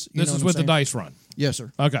businesses. This is with the dice run. Yes,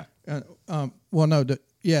 sir. Okay. Well, no,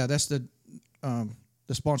 that's the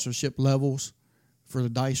sponsorship levels for the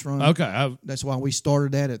dice run. Okay. That's why we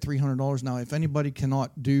started that at $300. Now, if anybody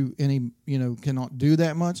cannot do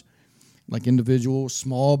that much, like individuals,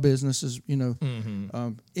 small businesses,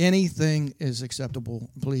 anything is acceptable.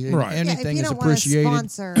 Please, Right. anything if you is don't want to appreciated.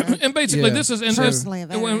 sponsor, And basically, Yeah. this is Personally,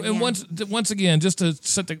 and once again, just to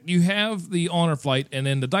set you have the honor flight, and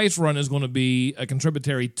then the dice run is going to be a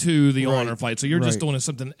contributory to the honor flight. So you're just Right. doing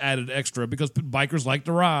something added extra because bikers like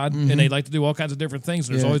to ride and they like to do all kinds of different things.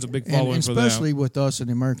 And there's Yeah. always a big And following for especially them. with us and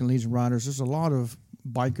the American Legion Riders. There's a lot of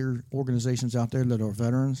biker organizations out there that are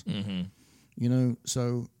veterans. Mm-hmm.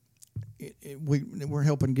 So we're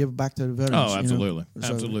helping give back to the veterans. Oh, absolutely.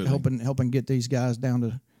 So Absolutely. helping get these guys down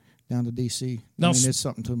to DC. Now, it's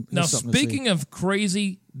something to Now, it's something to see. speaking of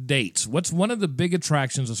crazy dates, what's one of the big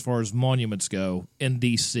attractions as far as monuments go in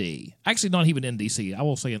D.C.? Actually, not even in D.C. I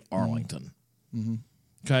will say in Arlington. Mm-hmm.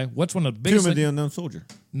 Okay, what's one of the biggest? Tomb of the Unknown Soldier.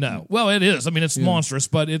 No, well, it is. I mean, it's monstrous,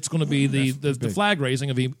 but it's going to be the flag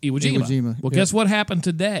raising of Iwo Jima. Iwo Jima, Well, yeah. guess what happened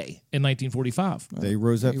today in 1945? They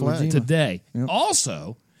rose that Iwo flag. Jima. Today, Yep.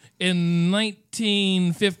 also in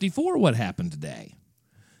 1954, what happened today?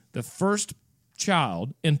 The first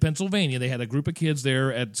child in Pennsylvania. They had a group of kids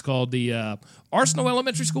there. It's called the Arsenal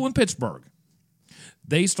Elementary School in Pittsburgh.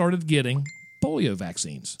 They started getting polio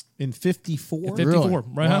vaccines. In 54? 54, Really?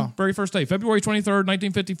 right? Wow. Huh? Very first day. February 23rd,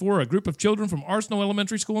 1954, a group of children from Arsenal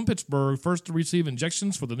Elementary School in Pittsburgh first to receive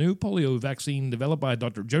injections for the new polio vaccine developed by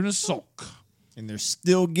Dr. Jonas Salk. And they're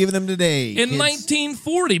still giving them today. In kids.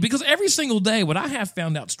 1940, because every single day, what I have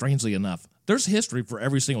found out, strangely enough, there's history for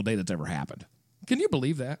every single day that's ever happened. Can you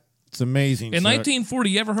believe that? It's amazing. In Chuck. 1940,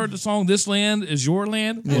 you ever heard the song "This Land Is Your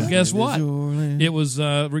Land"? Well, guess what? It was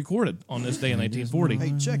recorded on this day in 1940.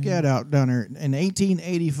 Hey, check that out down there. In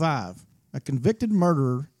 1885, a convicted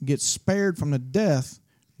murderer gets spared from the death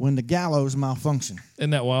when the gallows malfunction.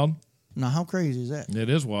 Isn't that wild? Now, how crazy is that? It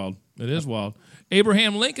is wild. It is wild.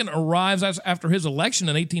 Abraham Lincoln arrives after his election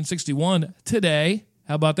in 1861 today.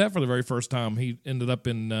 How about that for the very first time? He ended up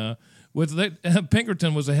in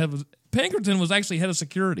Pinkerton was Pinkerton was actually head of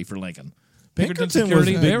security for Lincoln. Pinkerton Security.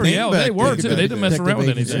 was a big name They back were then. too. They didn't mess around with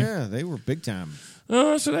Detective anything. Yeah, they were big time.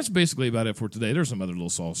 So that's basically about it for today. There's some other little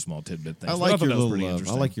small tidbit things. I but like thought your that was little pretty I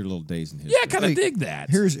interesting. like your little days in history. Yeah, I kind of dig that.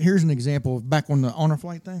 Here's an example of back on the honor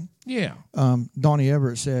flight thing. Yeah. Donnie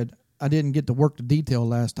Everett said, I didn't get to work the detail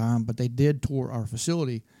last time, but they did tour our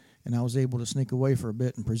facility, and I was able to sneak away for a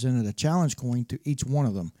bit and presented a challenge coin to each one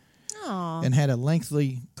of them. Aw. And had a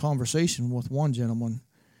lengthy conversation with one gentleman.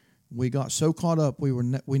 We got so caught up we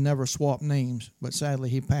never swapped names, but sadly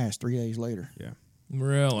he passed 3 days later. Yeah.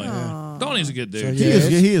 Really? Donnie's a good dude. So, He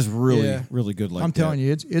yeah, is really, yeah. really good like I'm that. telling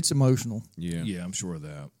you, it's emotional. Yeah. Yeah, I'm sure of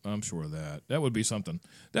that. That would be something.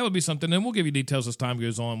 And we'll give you details as time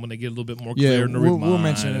goes on when they get a little bit more clear in the we'll mind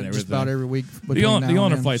mention and it just everything. about every week. The between now and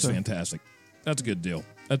honor then, flight's so. fantastic. That's a good deal.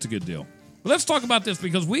 But let's talk about this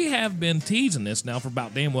because we have been teasing this now for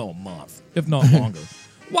about damn well a month, if not longer.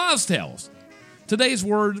 Wives' tales. Today's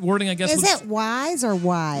wording, I guess, Is was it wise or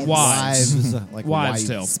wives? wives. Like Wives'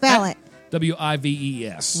 tale. Spell it.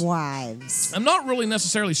 Wives. Wives. I'm not really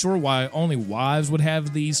necessarily sure why only wives would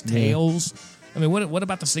have these tales. I mean, what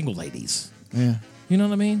about the single ladies? Yeah. You know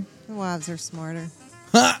what I mean? The wives are smarter.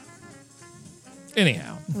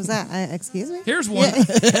 Anyhow, Was that? Excuse me. here's one.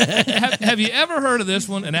 Have you ever heard of this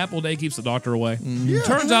one? An apple a day keeps the doctor away.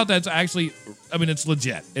 Turns out that's actually, it's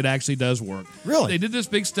legit. It actually does work. Really? They did this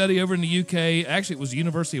big study over in the UK. Actually, it was the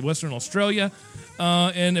University of Western Australia.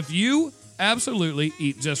 And if you absolutely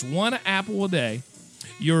eat just one apple a day,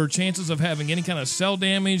 your chances of having any kind of cell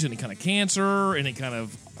damage, any kind of cancer, any kind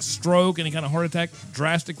of stroke, any kind of heart attack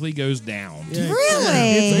drastically goes down. Yeah,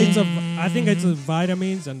 Really? I think it's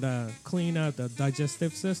vitamins and clean out the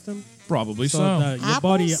digestive system. Probably so. that your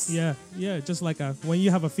body, Apples? just like when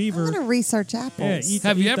you have a I'm fever, gonna research apples. eat,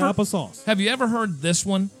 Have you eat the ever- applesauce. Have you ever heard this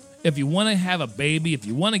one? If you want to have a baby, if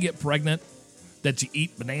you want to get pregnant, that you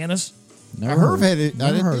eat bananas. I heard it. I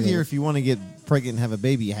Never heard did of hear it. if you want to get pregnant and have a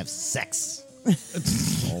baby, you have sex.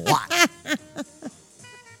 A lot.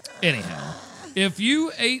 Anyhow, if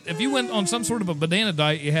you went on some sort of a banana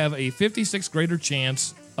diet, you have a 56 greater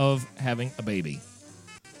chance of having a baby.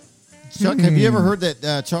 Chuck, have you ever heard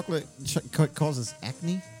that chocolate causes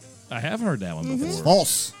acne? I have heard that one Mm-hmm. before.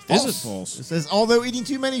 False. Is it false? It says, although eating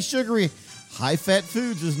too many sugary, high-fat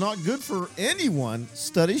foods is not good for anyone,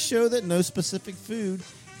 studies show that no specific food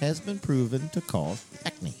has been proven to cause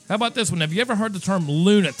acne. How about this one? Have you ever heard the term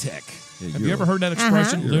lunatic? Yeah, Have you you're ever heard that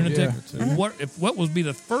expression, You're lunatic? yeah. What would be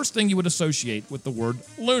the first thing you would associate with the word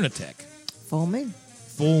lunatic? Full moon.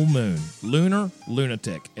 Full moon. Lunar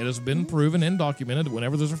lunatic. It has been proven and documented that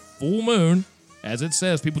whenever there's a full moon, as it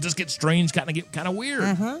says, people just get strange, kind of weird.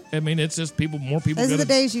 I mean, it's just more people. Those are the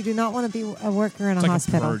days you do not want to be a worker in a it's like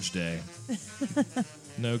hospital. a purge day.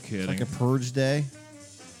 No kidding. Like a purge day.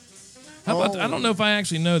 How about? I don't know if I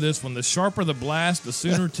actually know this one. The sharper the blast, the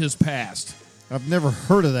sooner 'tis past. I've never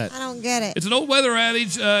heard of that. I don't get it. It's an old weather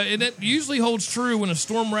adage, and it usually holds true when a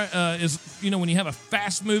storm is, when you have a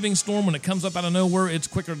fast-moving storm, when it comes up out of nowhere, it's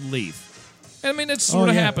quicker to leave. I mean, it sort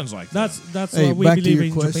of happens like that. That's Hey, what we back to believe your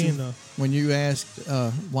in question. Japan, though. When you asked,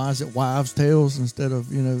 why is it wives' tales instead of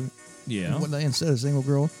Yeah. instead of single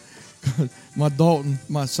girl?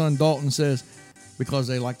 My son Dalton says because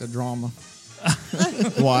they like the drama.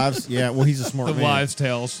 Wives. Yeah, well, he's a smart The man. wives'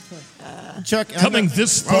 tales. Chuck, Coming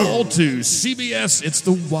this fall to CBS, it's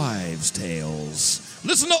the Wives' Tales.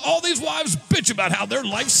 Listen to all these wives bitch about how their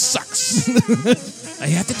life sucks.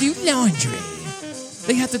 They have to do laundry.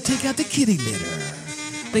 They have to take out the kitty litter.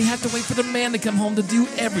 They have to wait for the man to come home to do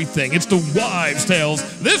everything. It's the Wives' Tales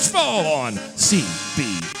this fall on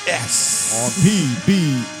CBS. On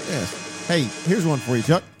PBS. Hey, here's one for you,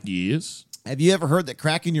 Chuck. Yes. Have you ever heard that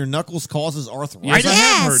cracking your knuckles causes arthritis? Yes, I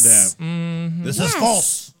have heard Yes. that. Mm-hmm. This is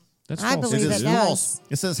false. That's I false. believe It it is does. false.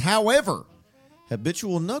 It says, however,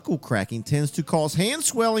 habitual knuckle cracking tends to cause hand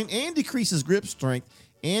swelling and decreases grip strength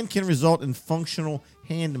and can result in functional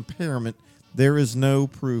hand impairment. There is no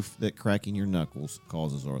proof that cracking your knuckles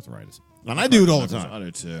causes arthritis. And I do it all the time. I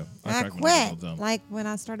do too. I crack my knuckles quit. all the time. Like when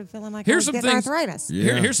I started feeling like Here's I was some getting things- arthritis.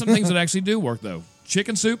 Here's some things that actually do work, though.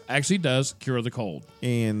 Chicken soup actually does cure the cold.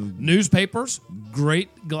 And Newspapers, great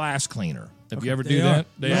glass cleaner. If you ever do They that,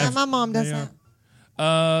 are. Yeah, have. my mom does They are.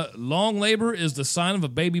 that. Long labor is the sign of a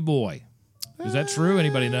baby boy. Is that true?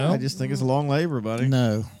 Anybody know? I just think it's long labor, buddy.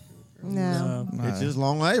 No. No. It's just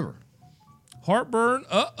long labor. Heartburn.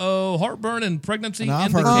 Heartburn in pregnancy And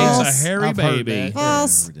I've heard indicates that. a hairy I've heard baby. that.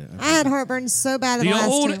 False. Yeah, I had heartburn so bad in The the last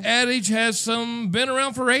old two. adage has been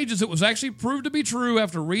around for ages. It was actually proved to be true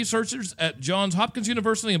after researchers at Johns Hopkins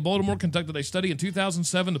University in Baltimore conducted a study in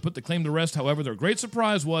 2007 to put the claim to rest. However, their great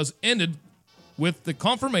surprise ended with the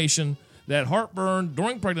confirmation that heartburn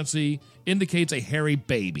during pregnancy indicates a hairy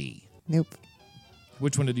baby. Nope.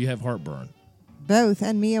 Which one did you have heartburn? Both.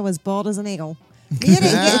 And Mia was bald as an eagle. Mia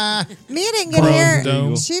didn't get Bro, hair.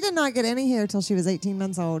 don't. She did not get any hair till she was 18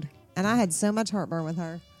 months old. And I had so much heartburn with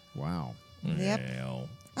her. Wow. Yep. Well,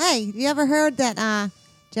 Hey, you ever heard that?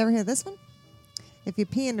 Did you ever hear this one? If you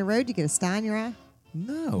pee in the road, you get a sty in your eye.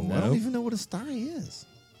 No, I No. don't even know what a sty is.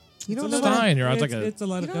 You don't It's know a what sty a, in your eye. It's like It's a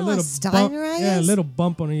You little, don't a know little what sty in bump. your eye Yeah, a is? little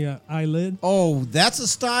bump on your eyelid. Oh, that's a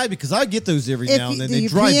sty because I get those every If now and you, then. do They you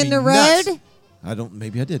drive pee me in the nuts. road? I don't.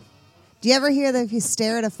 Maybe I did. Do you ever hear that if you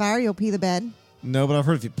stare at a fire, you'll pee the bed? No, but I've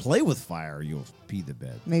heard if you play with fire, you'll pee the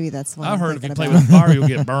bed. Maybe that's what I've I'm heard if you thinking play about. with fire, you'll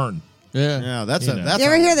get burned. Yeah. Yeah, that's You a. know. That's Do you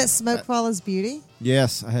ever a- hear that smoke follows beauty?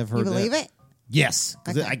 Yes, I have heard You believe that. it? Yes,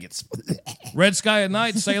 'cause Okay. I get. Red sky at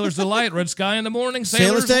night, sailor's delight. Red sky in the morning,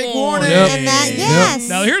 Sailors sailor's take warning. warning. And that, yes.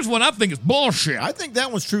 Now here's one I think is bullshit. I think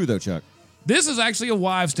that one's true though, Chuck. This is actually a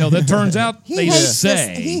wives' tale that turns out He they hates say.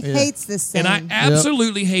 this. He hates this saying. And I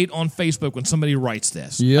absolutely hate on Facebook when somebody writes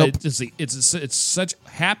this. Yep. It's such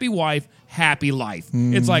happy wife, happy life.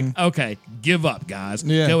 It's like, okay, give up, guys.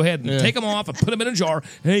 Yeah. Go ahead and Yeah. take them off and put them in a jar.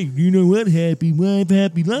 Hey, you know what? Happy wife,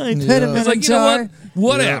 happy life. Put 'em It's in a like, you know jar. what?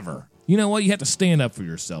 Whatever. You know what? You have to stand up for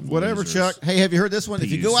yourself. Whatever, losers. Chuck. Hey, have you heard this one?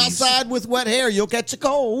 If you go Pussies. outside with wet hair, you'll catch a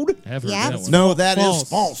cold. I have heard Yeah. that one. No, that is False.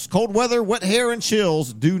 false. Cold weather, wet hair, and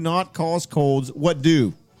chills do not cause colds. What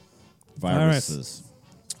do? Viruses.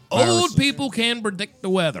 Old Viruses. people can predict the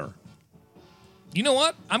weather. You know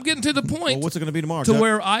what? I'm getting to the Well, point what's it going to be tomorrow, to Chuck?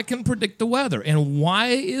 where I can predict the weather. And why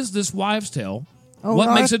is this wives' tale? Old what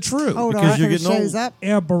makes Arth- it true? Old Because you're Arthur getting shows old. up.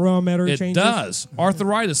 Air barometer It changes. does.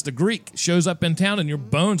 Arthritis, the Greek, shows up in town, and your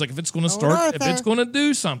bones, like if it's going to start, if Arthur. it's going to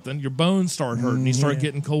do something, your bones start hurting. You start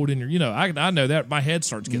getting cold in your, I know that. My head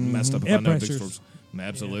starts getting messed up if Air I know big pressures. storms.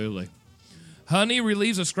 Absolutely. Honey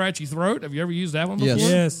relieves a scratchy throat. Have you ever used that one before? Yes.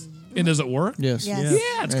 Yes. And does it work? Yes. Yes.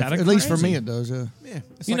 Yeah, it's kind of At least for me, it does. Yeah. Yeah,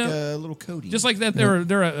 it's You like know, a little codeine. Just like that,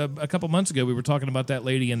 there a couple months ago, we were talking about that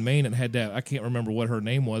lady in Maine that had that. I can't remember what her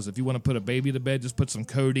name was. If you want to put a baby to bed, just put some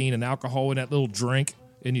codeine and alcohol in that little drink,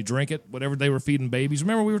 and you drink it. Whatever they were feeding babies.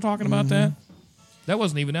 Remember we were talking about that? That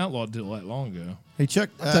wasn't even outlawed until that long ago. Hey, Chuck.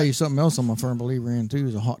 I'll tell you something else I'm a firm believer in, too,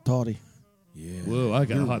 is a hot toddy. Whoa, I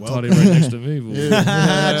got a hot toddy right next to me. Boy.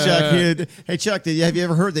 Chuck. Hey, Chuck. Have you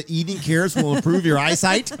ever heard that eating carrots will improve your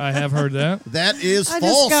eyesight? I have heard that. That is I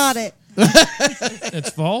false. just got it. It's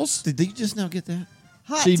false. Did you just now get that?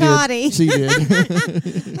 Hot She toddy. did. She did.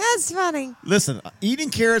 That's funny. Listen, eating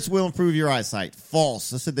carrots will improve your eyesight.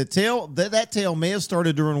 False. I said that tale may have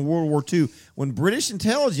started during World War II when British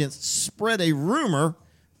intelligence spread a rumor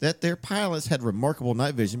that their pilots had remarkable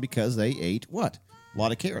night vision because they ate what? A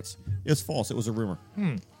lot of carrots. It's false. It was a rumor.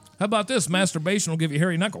 How about this? Masturbation will give you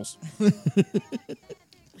hairy knuckles.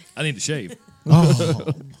 I need to shave.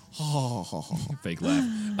 Fake laugh.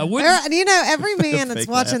 I wouldn't. Every man that's Fake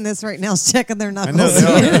watching laugh. this right now is checking their I knuckles.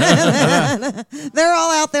 know they are. They're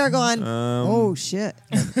all out there going, "Oh shit!"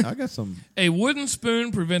 I got some. A wooden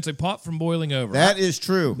spoon prevents a pot from boiling over. That is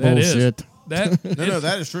true. That is. Bullshit. That No,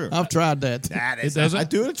 that is true. I've tried that. That It is. doesn't? I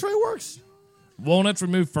do it at Trey Works. Walnuts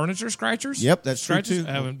remove furniture scratchers. Yep, that's true, scratches? too.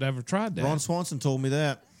 I haven't never tried that. Ron Swanson told me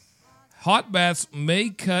that. Hot baths may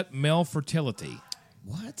cut male fertility.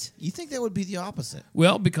 What? You think that would be the opposite?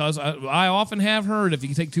 Well, because I often have heard if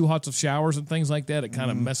you take too hot of showers and things like that, it kind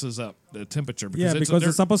of messes up the temperature. Yeah, because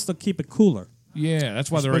it's supposed to keep it cooler. Yeah, that's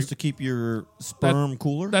why You're they're supposed to keep your sperm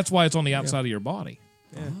cooler. That's why it's on the outside of your body.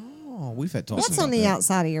 Oh, we've had talks. What's about on the that.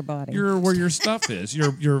 outside of your body? Where your stuff is,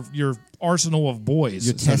 your arsenal of boys,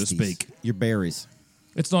 Your so to testes, speak. your berries,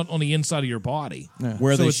 It's not on the inside of your body. Yeah.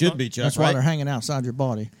 where So they it's should not- be. Chuck, That's why right? they're hanging outside your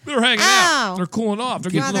body. They're hanging Ow. out. They're cooling off.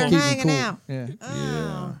 They're While getting they're little. hanging cool. out. Yeah.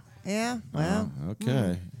 Oh. Yeah. Well,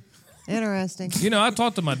 Okay. interesting. You know, I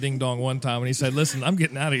talked to my ding dong one time, and he said, "Listen, I'm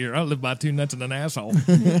getting out of here. I live by 2 nuts and an asshole."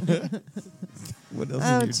 What else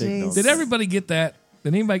Oh, is your ding dong? jeez. Did everybody get that?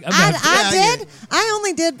 Did anybody? I did. I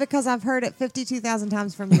only did because I've heard it 52,000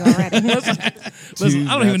 times from you already. Listen, I don't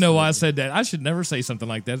nuts even know why I and- said that. I should never say something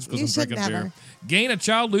like that. It's because You I'm should drinking never. beer. Gain a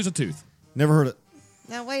child, lose a tooth. Never heard it.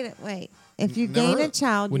 Now wait. If you Never gain heard a it.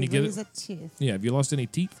 child, When you you get lose it- a tooth. Yeah. Have you lost any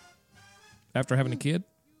teeth after having a kid?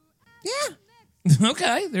 Yeah.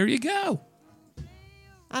 Okay, there you go.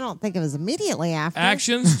 I don't think it was immediately after.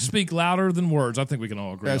 Actions speak louder than words. I think we can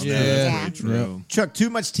all agree That's on true. that. Yeah. That's pretty true. Chuck, too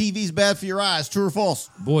much TV is bad for your eyes. True or false?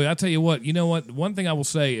 Boy, I tell you what. You know what? One thing I will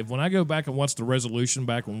say, if when I go back and watch the resolution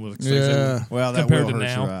back when we Yeah. Well, that compared will to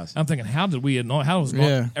hurt your now, eyes. I'm thinking, how did we not? How is not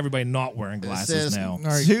Yeah. everybody not wearing It glasses says now?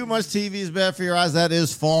 right. too much TV is bad for your eyes. That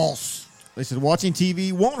is false. They said watching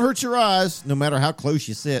TV won't hurt your eyes no matter how close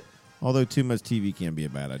you sit. Although too much TV can be a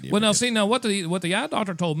bad idea. Well, for now kids. see, now what the eye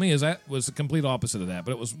doctor told me is that was the complete opposite of that,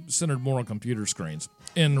 but it was centered more on computer screens.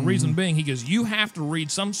 And the reason being, he goes, you have to read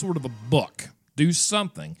some sort of a book, do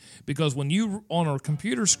something, because when you on a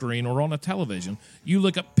computer screen or on a television, you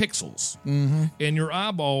look up pixels, and your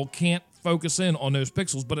eyeball can't focus in on those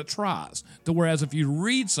pixels, but it tries. To whereas if you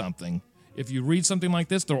read something. If you read something like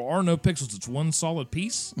this, there are no pixels. It's one solid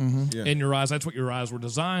piece in your eyes. That's what your eyes were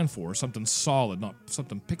designed for, something solid, not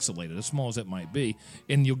something pixelated, as small as it might be.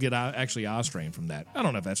 And you'll get actually eye strain from that. I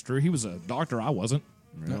don't know if that's true. He was a doctor. I wasn't.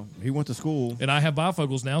 Well, he went to school. And I have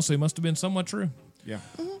bifocals now, so it must have been somewhat true. Yeah.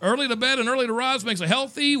 Early to bed and early to rise makes a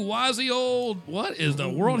healthy, wisey old. What is the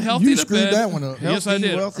world healthy You to screwed bed? that one up. Yes, I Healthy,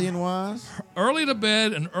 did. Wealthy and wise. Early to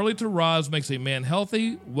bed and early to rise makes a man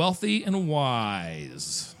healthy, wealthy, and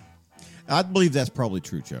wise. I believe that's probably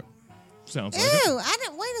true, Chuck. Sounds like it. Ew! I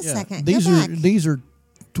didn't. Wait a Yeah. second. These Go are back.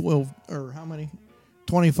 12 or how many?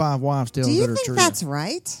 25 wives tales Do you that are think true. that's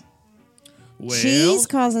right? Well, Cheese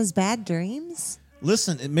causes bad dreams.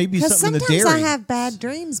 Listen, it may be Because something in the sometimes dairy. I have bad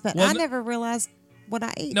dreams, but Well, I never realized what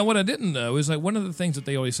I ate. now, what I didn't know is like one of the things that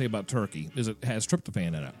they always say about turkey is it has tryptophan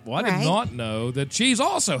in it. Well, I Right. did not know that cheese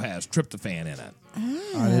also has tryptophan in it.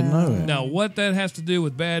 I didn't know that. Now, what that has to do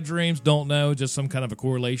with bad dreams, don't know. Just some kind of a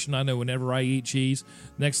correlation. I know whenever I eat cheese,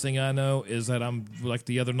 next thing I know is that I'm like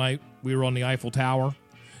the other night we were on the Eiffel Tower,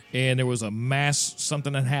 and there was a mass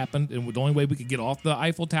something that happened, and the only way we could get off the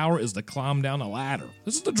Eiffel Tower is to climb down a ladder.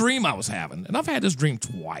 This is the dream I was having, and I've had this dream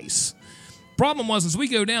twice. Problem was, as we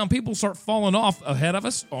go down, people start falling off ahead of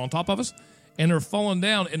us, or on top of us, and they're falling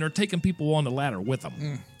down, and they're taking people on the ladder with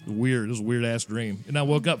them. Weird. It was a weird-ass dream. And I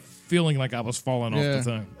woke up feeling like I was falling off the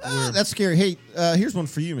thing. That's scary. Hey, here's one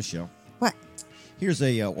for you, Michelle. What? Here's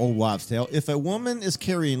a old wives' tale. If a woman is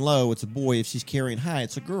carrying low, it's a boy. If she's carrying high,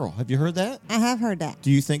 it's a girl. Have you heard that? I have heard that. Do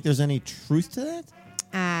you think there's any truth to that?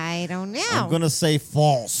 I don't know. I'm going to say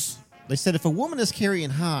false. They said if a woman is carrying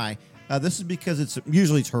high, this is because it's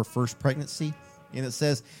usually her first pregnancy, and it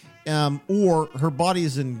says, or her body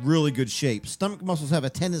is in really good shape. Stomach muscles have a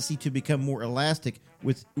tendency to become more elastic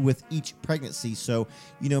with each pregnancy. So,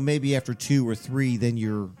 maybe after 2 or 3, then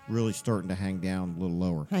you're really starting to hang down a little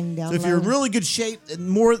lower. Hang down So if you're in lower. really good shape,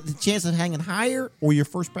 more the chance of hanging higher, or your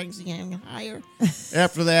first pregnancy hanging higher.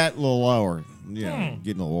 After that, a little lower. Getting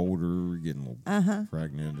a little older, getting a little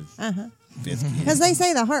pregnant. Fifth kid. Because they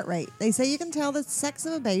say the heart rate. They say you can tell the sex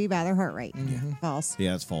of a baby by their heart rate. False.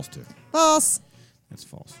 Yeah, that's false too. False. That's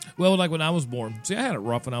false. Well, like when I was born. See, I had it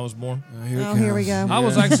rough when I was born. Oh, here we go. I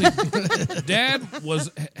was actually, Dad was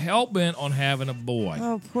hell-bent on having a boy.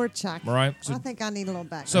 Oh, poor Chuck. Right? So, I think I need a little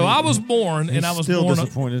back. so I was born, and He's I was still born,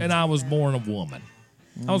 disappointed. and I was born a woman.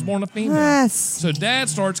 I was born a female. Yes. So Dad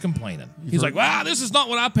starts complaining. He's like, wow, this is not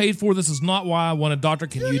what I paid for. This is not why I wanted. Doctor,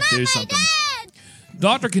 can you do something?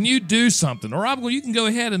 Doctor, can you do something? Or you can go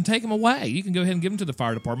ahead and take him away. You can go ahead and give him to the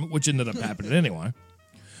fire department, which ended up happening anyway.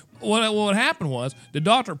 What happened was the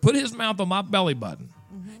doctor put his mouth on my belly button.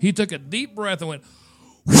 He took a deep breath and went,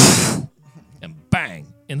 and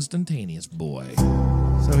bang, instantaneous, boy.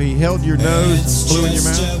 So he held your nose and blew in your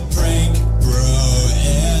mouth? It's just a prank, bro.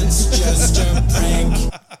 It's just a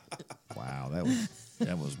prank. Wow,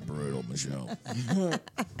 that was brutal, Michelle.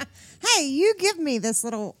 Hey, you give me this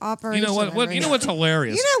little operation. You know what? You know what's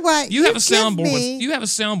hilarious? You know what? You have a soundboard. You have a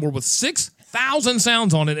soundboard with 6,000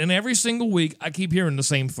 sounds on it, and every single week I keep hearing the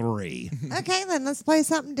same 3. Okay, then let's play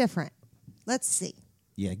something different. Let's see.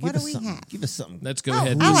 Yeah, give what us do we something. have? Give us something. Let's go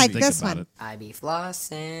ahead and I like think this about one. it. I be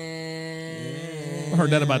flossing. I heard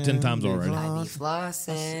that about 10 times already. I be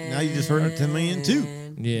flossing. Now you just heard it 10 million too.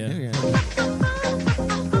 Yeah.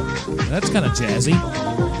 That's kind of jazzy.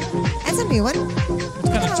 That's a new one. Kind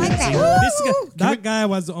of like that. jazzy. That guy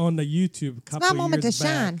was on the YouTube a couple my moment years to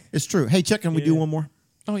back. shine. It's true. Hey, Chuck, can we do one more?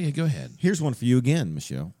 Oh yeah, go ahead. Here's one for you again,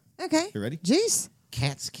 Michelle. Okay. You ready? Juice.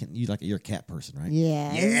 Cats can you're a cat person, right?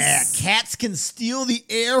 Yes. Yeah, cats can steal the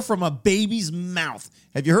air from a baby's mouth.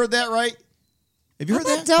 Have you heard that right? Have you heard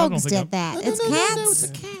that? Dogs did that. It's cats. No, it's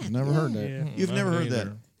a cat. Never heard that. Yeah. You've never heard that.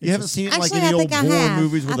 either. You haven't seen it like Actually, in the I old think I war have.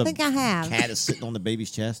 movies where I the think I have. cat is sitting on the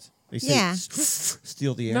baby's chest. They say Yeah.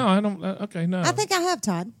 steal the air. No, I don't. Okay, no. I think I have,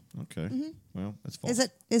 Todd. Okay. Well, that's false.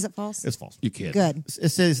 Is it false? It's false. You kid. Good. It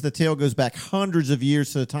says the tale goes back hundreds of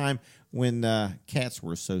years to the time when cats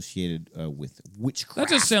were associated with witchcraft.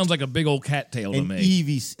 That just sounds like a big old cat tail to and me.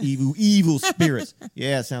 evil spirits.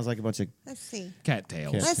 Yeah, it sounds like a bunch of. Let's see. Cat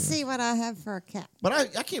tails. Let's see what I have for a cat. But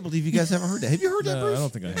I can't believe you guys haven't heard that. Have you heard that, No, Bruce? I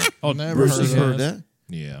don't think I have. Oh, Never Bruce heard has that. heard that.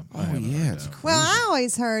 Yeah. I Oh haven't yeah, heard it's that. crazy. Well, I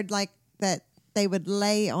always heard like that they would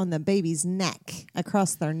lay on the baby's neck,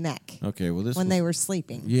 across their neck, Okay, well this when was- they were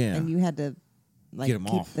sleeping. Yeah. And you had to like Get 'em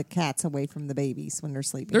keep off. the cats away from the babies when they're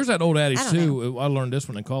sleeping. There's that old adage I don't too. I learned this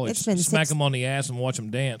one in college. It's been Smack 6 them on the ass and watch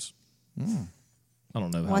them dance. I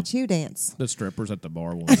don't know how Watch you dance. the strippers at the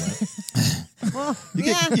bar will do that. Well, You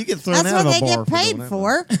yeah, get thrown that's out what of a they bar get for paid doing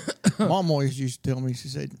for. Mom always used to tell me, she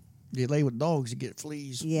said, you lay with dogs, you get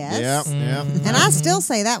fleas. Yes. Yeah, yeah. And I still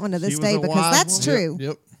say that one to this She was day a because wise that's woman. true.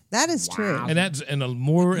 Yep. That is true. And that's in a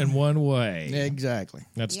more in one way. Yeah, exactly.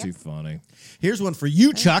 That's Yep. too funny. Here's one for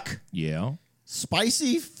you, Chuck. Yeah.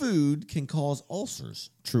 Spicy food can cause ulcers.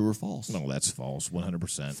 True or false? No, that's false.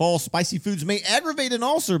 100%. False. Spicy foods may aggravate an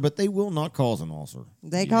ulcer, but they will not cause an ulcer.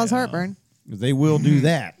 They cause heartburn. They will do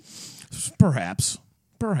that. Perhaps.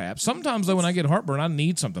 Sometimes though, when I get heartburn, I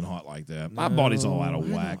need something hot like that. My body's all out of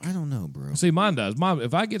whack. I don't know, bro. See, mine does.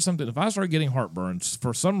 If I start getting heartburn,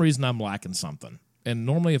 for some reason I'm lacking something. And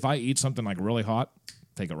normally, if I eat something like really hot,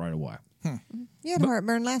 take it right away. You had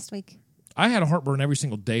heartburn last week. I had a heartburn every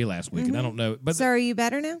single day last week, and I don't know. But So are you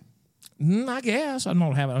better now? I guess I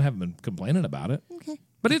haven't been complaining about it. Okay.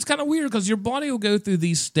 But it's kind of weird because your body will go through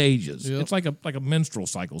these stages. Yep. It's like a menstrual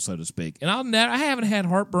cycle, so to speak. And I haven't had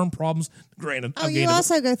heartburn problems. Granted, Oh, you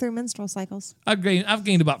also go through menstrual cycles. I've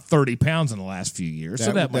gained about 30 pounds in the last few years,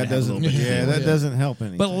 so that might have a little bit. that doesn't help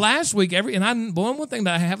anything. But last week, one thing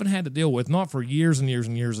that I haven't had to deal with, not for years and years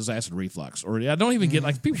and years, is acid reflux. Or I don't even get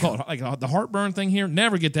like people call it like the heartburn thing here.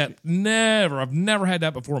 Never get that. Never. I've never had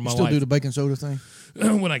that before in my Still life. do the baking soda thing?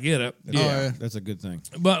 When I get it, yeah. That's a good thing.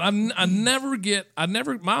 But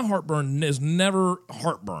my heartburn is never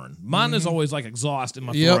heartburn. Mine is always like exhaust in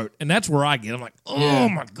my throat, and that's where I get. I'm like, oh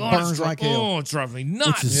my god, Burns like hell. it's driving me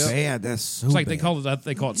nuts. Which is bad. That's so It's like bad.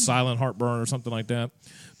 they call it silent heartburn or something like that.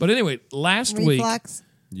 But anyway, last Reflux.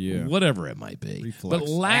 Yeah. week, whatever it might be. Reflux. But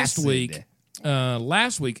last Acid. week,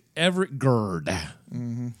 every GERD.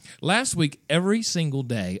 Last week, every single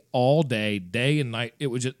day, all day, day and night, it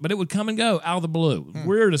would come and go out of the blue.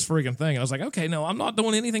 Weirdest freaking thing. I was like, okay, no, I'm not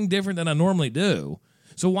doing anything different than I normally do.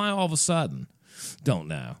 So why all of a sudden? Don't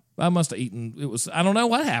know. I must have eaten. I don't know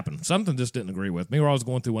what happened. Something just didn't agree with me, or I was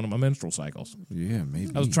going through one of my menstrual cycles. Yeah,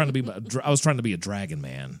 maybe. I was trying to be a dragon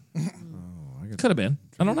man. Could have been.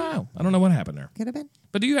 I don't know. I don't know what happened there. Could have been.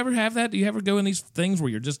 But do you ever have that? Do you ever go in these things where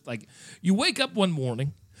you're just like, you wake up one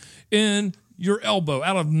morning and your elbow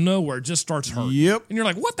out of nowhere just starts hurting. Yep. And you're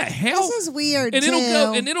like, what the hell? This is weird, And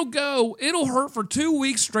too. it'll hurt for 2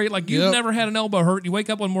 weeks straight. Like you've Yep. never had an elbow hurt. You wake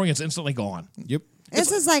up one morning, it's instantly gone. Yep.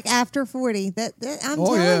 This is like after 40. That I'm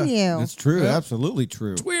Oh, telling yeah. you. That's true. Absolutely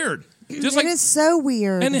true. It's weird. Just It is so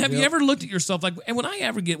weird. And have you ever looked at yourself like? And when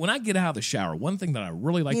I get out of the shower, one thing that I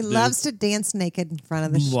really like He to do. loves to dance naked in front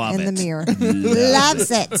of the Love in the it. mirror.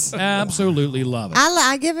 Loves it. Absolutely love it.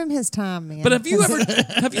 I give him his time, man. But have you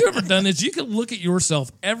ever done this? You can look at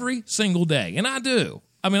yourself every single day, and I do.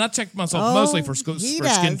 I mean, I check myself mostly for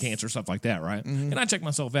skin cancer, stuff like that, right? And I check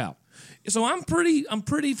myself out. So I'm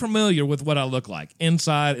pretty familiar with what I look like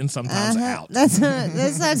inside and sometimes out. That's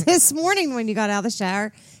this morning when you got out of the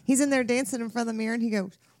shower. He's in there dancing in front of the mirror, and he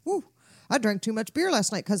goes, "Woo, I drank too much beer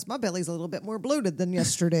last night because my belly's a little bit more bloated than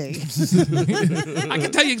yesterday." I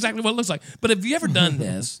can tell you exactly what it looks like. But have you ever done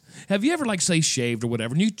this? Have you ever, like, say, shaved or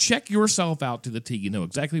whatever, and you check yourself out to the T? You know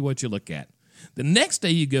exactly what you look at. The next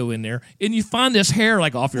day you go in there and you find this hair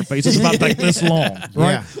like off your face. It's about like this long,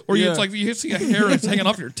 right? Or it's like you see a hair that's hanging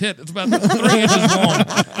off your tit. It's about 3 inches long,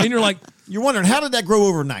 and you're like, you're wondering, how did that grow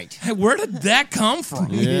overnight? Hey, where did that come from?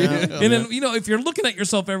 Yeah. And then, if you're looking at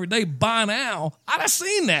yourself every day, by now, I'd have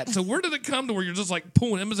seen that. So where did it come to where you're just like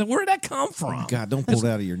pulling it? Where did that come from? Oh, God, don't pull it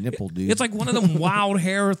out of your nipple, dude. It's like one of them wild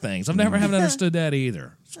hair things. I've never haven't understood that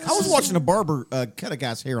either. I was watching a barber cut a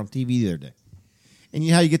guy's hair on TV the other day. And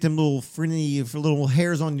you know how you get them little frinny little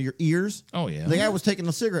hairs on your ears? Oh, yeah. The guy was taking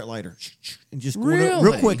a cigarette lighter and just going Really?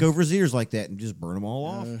 real quick over his ears like that and just burn them all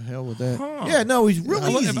off. Hell with that. Huh. Yeah, no, he's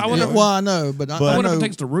really easy. Well, I know, but I wonder if know it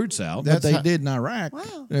takes the roots out. What they did in Iraq,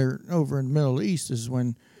 they're over in the Middle East, is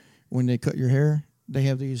when they cut your hair, they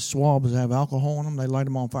have these swabs that have alcohol in them. They light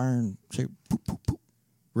them on fire and say, poop, poop, poop.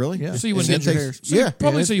 Really? Yeah. So you wouldn't get your hair.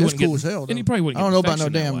 Probably so you it's wouldn't cool get. as hell. And you probably wouldn't. I don't know about no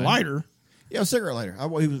infection that damn way. lighter. Yeah, a cigarette lighter.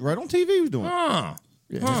 He was right on TV. He was doing it. Huh.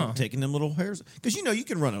 Yeah, just taking them little hairs. Because, you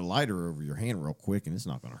can run a lighter over your hand real quick, and it's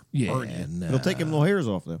not going to burn you. nah. It'll take them little hairs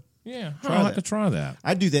off, though. Yeah, I'll have to try that.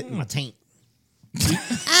 I do that in my taint.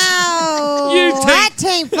 Oh, that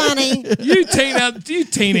ain't funny. You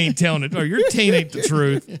taint ain't telling it. Or your taint ain't the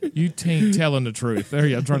truth. You taint telling the truth. There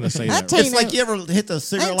you go. I'm trying to say that. It's like you ever hit the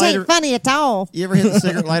cigarette That lighter. ain't funny at all. You ever hit the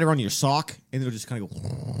cigarette lighter on your sock, and it'll just kind of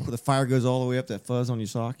go, the fire goes all the way up that fuzz on your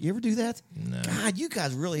sock? You ever do that? No. God, you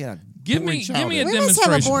guys really had a Give me a We demonstration. must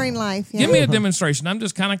have a boring life. Yeah. Give me a demonstration. I'm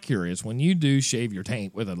just kind of curious. When you do shave your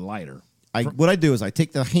taint with a lighter, what I do is I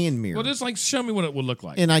take the hand mirror. well, just like show me what it would look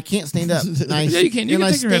like. And I can't stand up. And Yeah, you can. You and can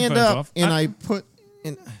I take your stand headphones up, off. and I put.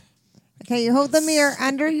 And Okay, you hold the mirror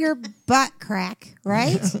under your butt crack,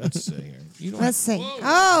 right? Let's see here. You don't Let's see. Whoa,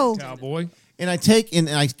 Oh, cowboy. And I take and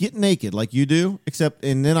I get naked like you do,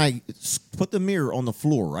 and then I put the mirror on the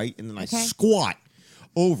floor, right? And then I squat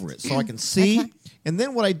over it so I can see. Okay. And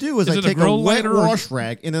then what I do is Is I it a take a grill wet lighter or- wash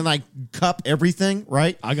rag and then I cup everything,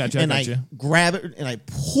 right? I got you. And I got you. grab it and I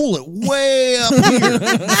pull it way up here.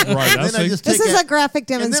 Right. And then I just this take is that, a graphic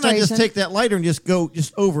and demonstration. then I just take that lighter and just go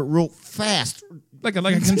over it real fast. like a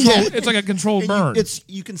control. Yeah. It's like a controlled And burn.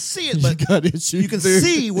 you can see it, but you can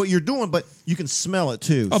see what you're doing, but you can smell it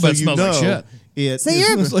too. Oh, so but it you smells like know shit. It So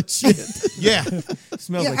you're- smells like shit. Yeah,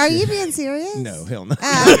 smells like Are shit. you being serious? No, hell no.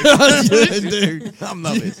 Dude, I'm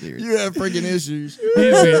not being serious. you have freaking issues.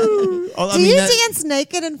 Oh, Do you dance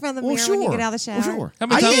naked in front of the Well, mirror when you sure. get out of the shower? Well, sure. How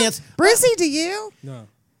many I times- dance. Brucey, do you? No.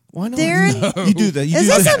 Why not? Darren? You do that. You Is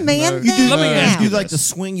do this that. a man You thing? do. Let me ask You you like this. to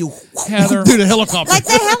swing you. Heather, Do the helicopter. Like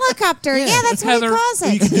the helicopter. Yeah, that's what he Heather, calls You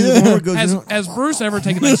it. can do the more it goes. has Bruce ever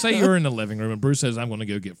taken? Like, say you're in the living room and Bruce says, "I'm going to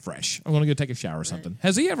go get fresh. I'm going to go take a shower or something."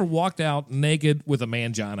 Has he ever walked out naked with a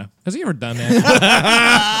mangina? Has he ever done that?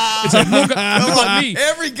 It's like look at me.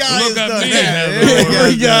 Every guy Look has at done me, that. Heather.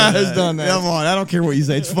 Every guy has done that. Come on, I don't care what you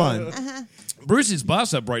say. It's fun. Bruce's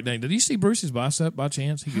bicep right now. Did you see Bruce's bicep by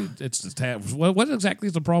chance? It's the tab. What exactly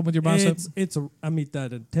is the problem with your bicep?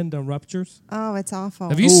 The tendon ruptures. Oh, it's awful.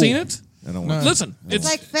 Have you seen it? I don't No. Listen, It's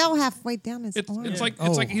like fell halfway down his arm. it's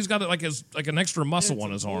like he's got it like an extra muscle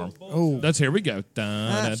on his arm. Oh. That's here we go.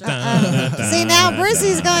 Dun, dun, dun, dun, See, now dun,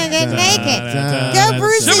 Brucey's going to get naked. dun, Go, dun.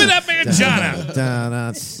 Brucey. Show me that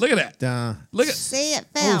mangina. Look at that. Look at See, it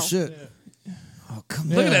fell. Oh, shit. Oh, come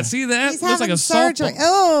look at that. See that? He's Looks like having a surgery. softball.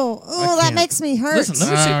 Oh, that can't. makes me hurt. Listen,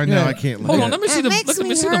 let me see. no, I can't. Hold on, let me see That the makes let me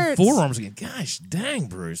me see the hurt. forearms again. Gosh, dang,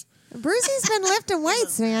 Bruce. Brucey's been lifting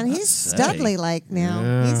weights, man. He's say. studly like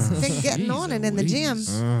now. He's been getting on it in the gym.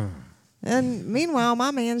 And meanwhile,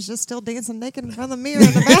 my man's just still dancing naked in front of the mirror in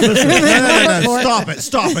the bathroom. No.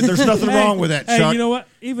 Stop it. There's nothing wrong with that, Hey, Chuck. you know what?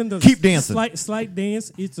 Even the Keep dancing. slight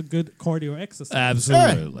dance, it's a good cardio exercise.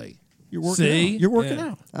 Absolutely. You're working See? out. You're working Yeah.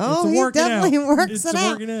 out. Oh, It's a he working definitely out. works It's it a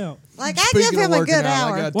out. working out. Like, I Speaking give him of a working good out, I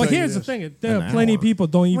hour. got- Well, tell you here's the this. thing. There An are plenty hour. of people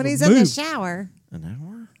don't even When he's move. in the shower. An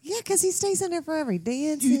hour? Yeah, because he stays in there forever. He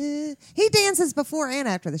dances. He dances before and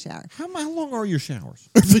after the shower. How long are your showers?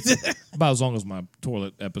 About as long as my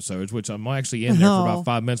toilet episodes, which I'm actually in there for about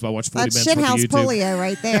 5 minutes. But I watch 40 That's minutes worth of shithouse YouTube. polio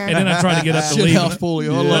right there. And then I try to get up to leave. Shithouse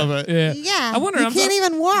polio. I love it. Yeah. Yeah. I wonder. You can't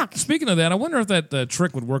even walk. Speaking of that, I wonder if that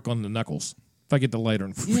trick would work on the knuckles. If I get the later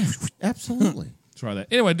and Absolutely. try that.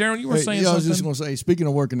 Anyway, Darren, you were saying I something. was just going to say, speaking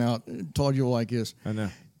of working out, Todd, you'll like this. I know.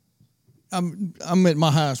 I'm at my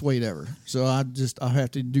highest weight ever, so I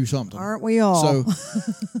have to do something. Aren't we all?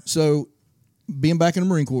 So being back in the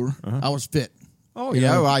Marine Corps, I was fit. Oh, You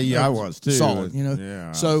yeah. know, I was, too. solid, you know.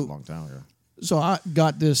 Yeah, So- that was a long time ago. So I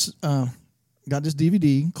got this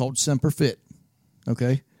DVD called Semper Fit.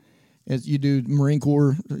 Okay, you do Marine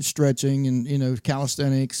Corps stretching and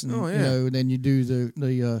calisthenics, and then you do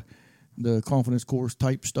the confidence course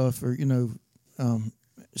type stuff, or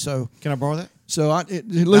So can I borrow that? So listen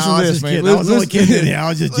to this, man. I was only kidding. Yeah, I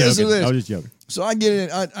was just Listen to joking. this. I was just joking. So I get in.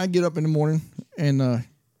 I get up in the morning and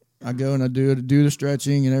I go and I do the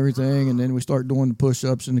stretching and everything, and then we start doing the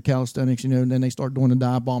push-ups and the calisthenics, and then they start doing the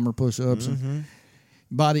dive bomber push-ups. And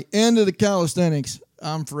by the end of the calisthenics,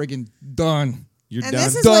 I'm friggin' done. You're and done.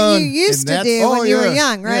 this is what you used to do when you were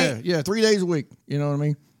young, right? Yeah, 3 days a week. You know what I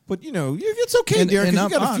mean? But it's okay, Derek. You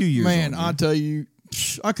got a few years. Man, on you. I tell you.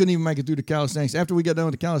 I couldn't even make it through the calisthenics. After we got done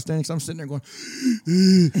with the calisthenics, I'm sitting there going,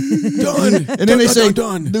 done. And then they say,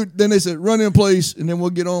 done. Dude, then they said, run in place, and then we'll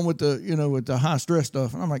get on with the high stress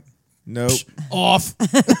stuff. And I'm like, nope, off.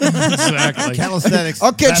 Exactly. Calisthenics.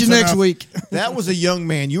 I'll catch you next week. That was a young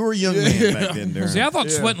man. You were a young man back then, Derek. See, I thought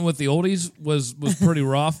sweating with the oldies was pretty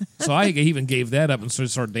rough, so I even gave that up and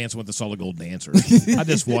started dancing with the Solid Gold Dancers. I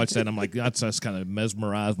just watched that. And I'm like, I was kind of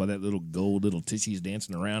mesmerized by that little tissues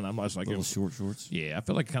dancing around. I'm just like, little short shorts. Yeah, I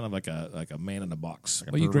feel like kind of like a man in a box.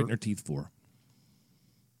 What are you gritting your teeth for?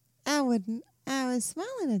 I wouldn't. I was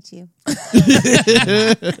smiling at you.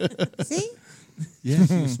 See? Yeah,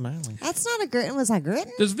 she was smiling. That's not a gritting. Was I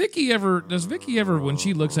gritting? Does Vicky ever, when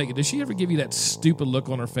she looks at you, does she ever give you that stupid look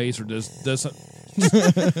on her face, or does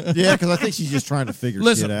Yeah, because I think she's just trying to figure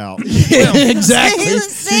shit out. Exactly.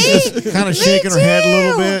 See? She's kind of shaking her head a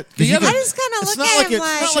little bit. I just kind of It's look not at like him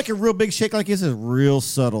it's not like a real big shake. Like it's a real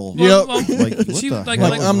subtle. Yep. Well, Like, what she- the like- hell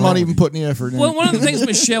Like, is I'm wrong not with even you? putting the effort in. Well, one of the things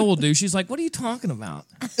Michelle will do, she's like, "What are you talking about?"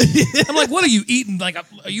 I'm like, "What are you eating? Like,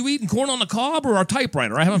 are you eating corn on the cob or a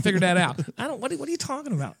typewriter?" I haven't figured that out. I don't. What are you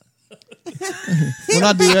talking about? When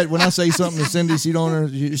I do that, when I say something to Cindy, she don't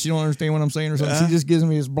understand what I'm saying or something. She just gives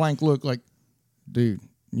me this blank look, like, "Dude,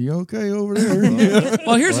 you okay over there?"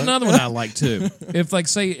 Well, here's another one I like too. If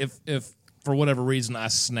if for whatever reason I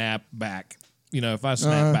snap back. If I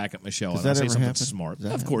snap back at Michelle and I say something smart,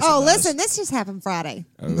 of course. Oh, it does. listen, this just happened Friday.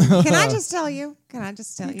 Can I just tell you? Can I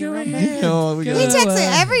just tell you? Real quick? Oh, He texts me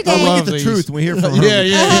every day. Oh, we love get the these. truth. We hear from her.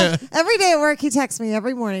 Yeah. Every day at work, he texts me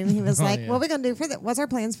every morning. He was like, "What are we gonna do what's our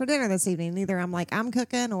plans for dinner this evening?" Either I'm like, "I'm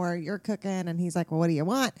cooking," or "You're cooking," and he's like, "Well, what do you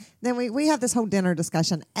want?" Then we have this whole dinner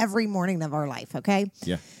discussion every morning of our life. Okay.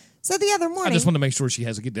 Yeah. So the other I morning, just want to make sure she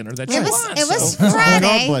has a good dinner that she it wants. was so. Friday.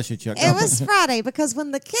 God bless you, Chuck. It was Friday because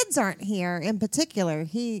when the kids aren't here, in particular,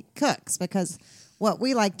 he cooks because what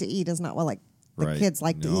we like to eat is not what the Right. kids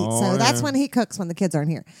like to No, eat. So that's yeah. when he cooks when the kids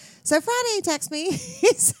aren't here. So Friday he texted me.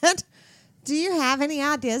 He said, "Do you have any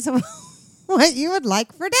ideas of what you would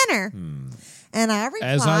like for dinner?" And I replied,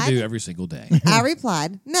 As I do every single day. I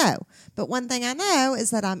replied, "No. But one thing I know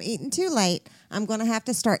is that I'm eating too late. I'm going to have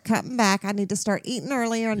to start cutting back. I need to start eating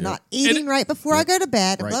earlier and not eating right before I go to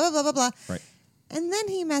bed." And Right. blah, blah, blah, blah, blah. Right. And then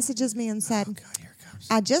he messages me and said,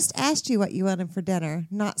 "I just asked you what you wanted for dinner,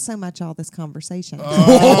 not so much all this conversation."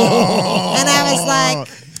 And I was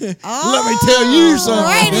like, "Oh, Let me tell you something.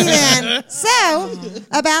 Righty then." So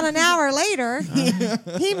about an hour later,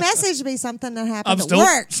 he messaged me something that happened at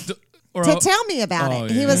work to tell me about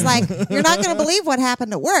it. He was like, "You're not going to believe what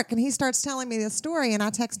happened at work." And he starts telling me this story, and I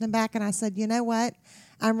texted him back and I said, "You know what?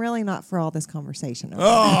 I'm really not for all this conversation."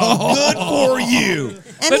 Oh, good for you.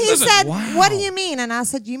 And he said, "What do you mean?" And I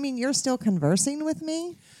said, "You mean you're still conversing with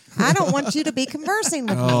me? I don't want you to be conversing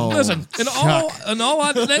with me." Listen, and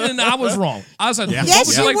I was wrong. I said, Yes, what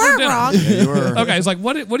would you like were for dinner? wrong. Yeah, you were. Okay, it's like,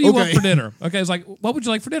 what do you want for dinner? Okay, it's like, what would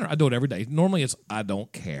you like for dinner? I do it every day. Normally it's, I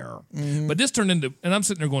don't care. But this turned into, and I'm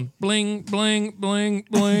sitting there going, bling, bling, bling,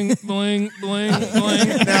 bling, bling, bling,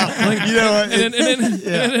 bling. Now, you know what?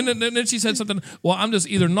 And then she said something, well, I'm just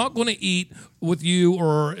either not going to eat with you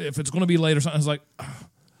or if it's going to be late or something. I was like,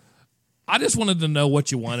 I just wanted to know what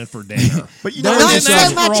you wanted for dinner. But you know, Not didn't ask so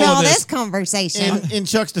for much all of all this. this conversation. in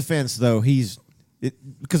Chuck's defense, though,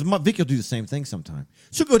 because Vicky will do the same thing sometimes.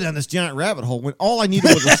 She'll go down this giant rabbit hole when all I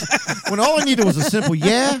needed was a simple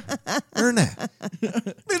yeah or nah.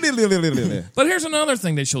 But here's another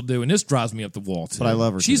thing that she'll do, and this drives me up the wall too. But I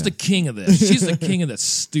love her. She's the king of this. She's the king of the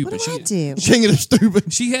stupid. What do I do? King of the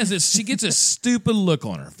stupid. She has this. She gets a stupid look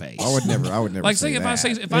on her face. I would never. Like say if that. I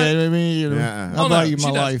say if Yeah, I. I mean, I value my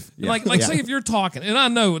she does. life. Like say if you're talking, and I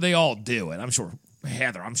know they all do it. I'm sure.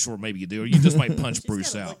 Heather, I'm sure maybe you do. Or you just might punch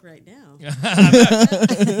Bruce out. Look right now.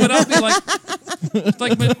 But I'll be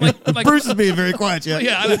like Bruce is being very quiet.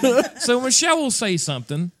 Yeah. So Michelle will say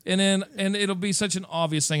something, and it'll be such an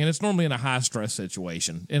obvious thing, and it's normally in a high stress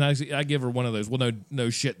situation, and I give her one of those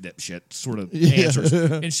no shit dipshit sort of answers,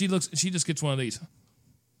 and she just gets one of these.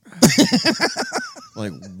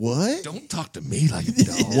 Like what? Don't talk to me like a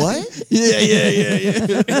dog. What?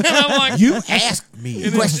 Yeah. And I'm like, you asked me.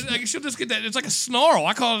 And she'll just get that. It's like a snarl.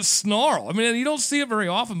 I call it a snarl. I mean, you don't see it very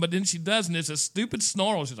often, but then she does, and it's a stupid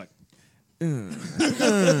snarl. She's like, Well, you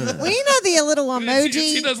know the little emoji.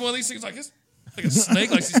 She does one of these things like this, like a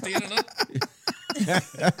snake, like she's standing up.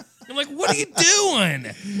 I'm like, what are you doing?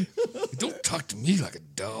 Don't talk to me like a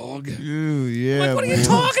dog. Ooh, yeah. I'm like, what are you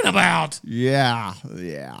talking about? Yeah.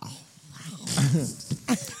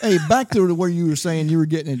 Hey, back to where you were saying you were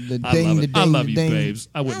getting the ding, the ding, I love the you, ding. babes.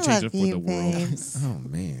 I wouldn't change it for the world. Oh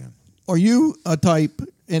man. Are you a type,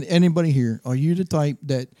 and anybody here, are you the type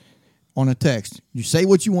that on a text, you say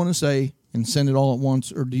what you want to say and send it all at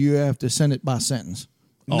once, or do you have to send it by sentence?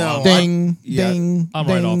 No, ding, ding. I'm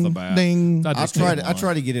ding, right off the bat. Ding. I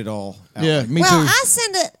try to get it all out. Yeah, me well, too. I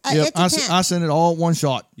send it. Yep, It depends. I send it all one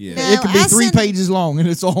shot. Yeah. No, It could be I 3 send- pages long, and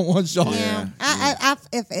it's all one shot. Yeah.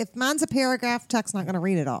 If mine's a paragraph, Chuck's not going to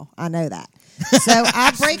read it all. I know that. So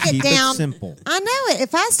I break it Keep it down. simple. I know it.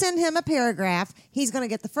 If I send him a paragraph, he's going to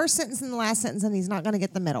get the first sentence and the last sentence, and he's not going to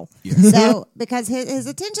get the middle. So because his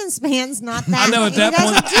attention span's not that. I know at that he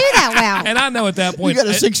doesn't point. do that well. And I know at that point. You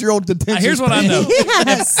got a 6-year-old attention. Here's what I know.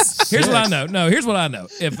 Yes. Here's what I know. No, here's what I know.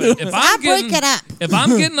 If I I'm getting, break it up. If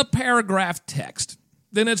I'm getting a paragraph text,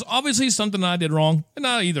 then it's obviously something I did wrong, and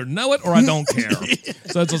I either know it or I don't care.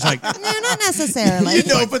 So it's just like, No, not necessarily. You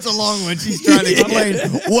know, if it's a long one, she's trying to explain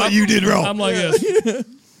what you did wrong. I'm like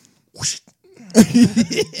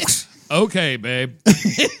this. Okay, babe.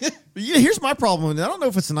 Yeah, here's my problem. I don't know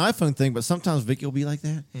if it's an iPhone thing, but sometimes Vicky will be like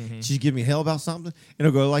that. She's giving me hell about something, and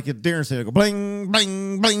it'll go like Darren said, it'll go bling,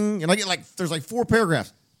 bling, bling, and I get there's 4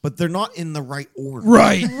 paragraphs, but they're not in the right order.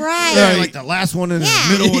 Right. Right. Yeah, like the last one in the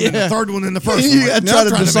middle one and the third one in the first one. You gotta try to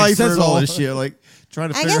decipher it all. This shit. Like trying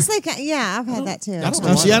to I figure. guess they can. Yeah, I've had that too.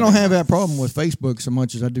 See, I don't have that problem with Facebook so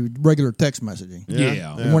much as I do regular text messaging.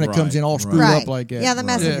 Yeah. When it comes in all screwed Right. up like that. Yeah, the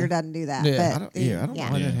messenger doesn't do that. Yeah. But I don't know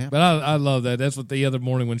why that happened. But I love that. That's what the other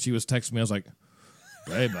morning when she was texting me, I was like,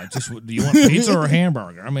 babe, do you want pizza or a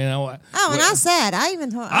hamburger? I mean, and I said, I even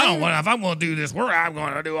told. I don't want. If I'm going to do this, I'm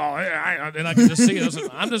going to do all. And I can just see it.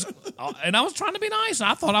 And I was trying to be nice.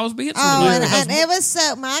 I thought I was being. And it was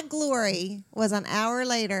so. My glory was an hour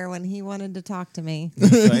later when he wanted to talk to me. You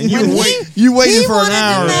waited for an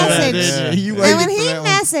hour. And when he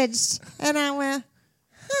messaged, and I went,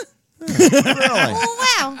 oh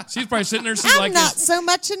wow. She's probably sitting there. She's I'm like not this. so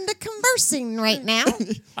much into conversing right now.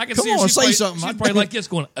 I can Come see her. on, She's say probably, something. She's probably like this,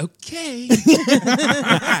 going, "Okay."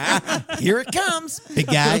 Here it comes, big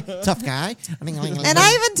guy, tough guy. And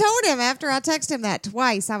I even told him after I texted him that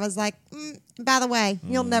twice. I was like, by the way,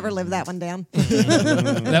 you'll never live that one down.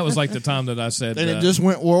 That was like the time that I said. And it just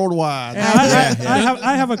went worldwide.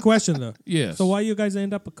 I have a question though. Yes. So why you guys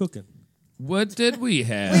end up cooking? What did we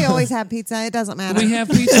have? We always have pizza. It doesn't matter. We have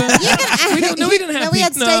pizza. We didn't have. No, we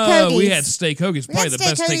had pizza. steak hoagies. We had steak hoagies. Probably the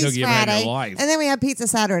best steak hoagie you ever had in Friday, your life. And then we had pizza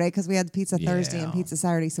Saturday because we had pizza Thursday and pizza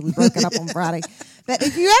Saturday, so we broke it up on Friday. But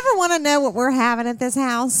if you ever want to know what we're having at this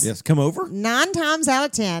house, yes, come over. 9 times out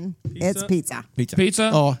of 10, it's pizza. Pizza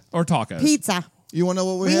or tacos? Pizza. You want to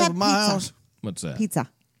know what we have at my house? What's that? Pizza.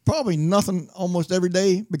 Probably nothing almost every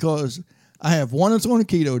day because I have one that's on a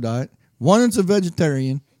keto diet, one that's a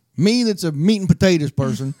vegetarian, me that's a meat and potatoes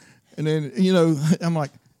person, and then, I'm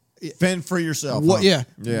like, fend for yourself. What? Huh?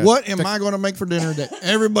 Yeah. What am I going to make for dinner that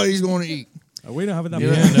everybody's going to eat? We don't have enough.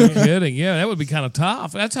 Yeah, no kidding. Yeah, that would be kind of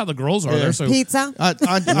tough. That's how the girls are. They're so pizza.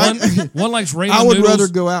 One likes ramen I would noodles. rather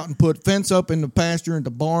go out and put fence up in the pasture at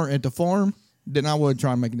the barn at the farm than I would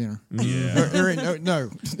try and make dinner. Yeah. There ain't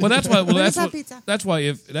no. Well, that's why. Well, Where's that pizza? that's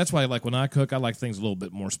why. Like when I cook, I like things a little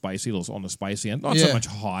bit more spicy, a little on the spicy end, not so Yeah. much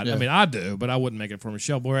hot. Yeah. I mean, I do, but I wouldn't make it for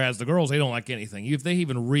Michelle. Whereas the girls, they don't like anything. If they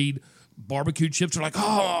even read barbecue chips, they're like,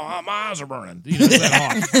 "Oh, my eyes are burning." It's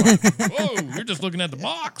that hot. Whoa, you're just looking at the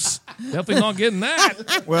box. Definitely not getting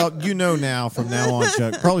that. Well, you know now, from now on,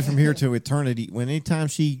 Chuck, probably from here to eternity, when anytime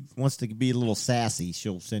she wants to be a little sassy,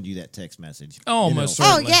 she'll send you that text message. Almost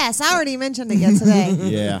Oh, yes. I already mentioned it yesterday.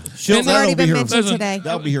 Yeah. It's already been mentioned today.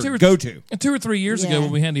 That'll be her go-to. 2 or 3 years ago Yeah.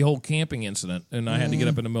 when we had the whole camping incident, and I had to get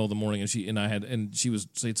up in the middle of the morning, and she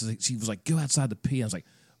was like, go outside to pee. I was like,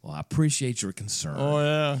 well, I appreciate your concern. Oh,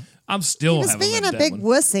 yeah. I'm still He was having being lived a that big one.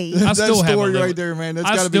 wussy. I That still haven't story lived- right there, man. That's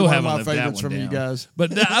I got to be still one of haven't my lived that favorites one from you down. guys.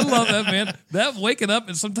 But I love that, man. That waking up,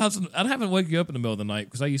 and sometimes I haven't wake you up in the middle of the night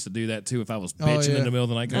because I used to do that too. If I was bitching in the middle of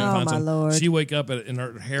the night, couldn't Oh, find my something. Lord. She wake up and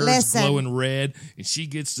her hair Listen. is glowing red, and she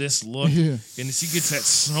gets this look, and she gets that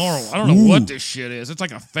snarl. I don't know what this shit is. It's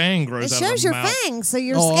like a fang grows It out of shows her your mouth. fangs, so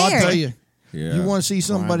you're Oh, scared. I'll tell you. Yeah. You want to see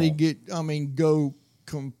somebody Primal. go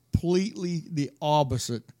completely the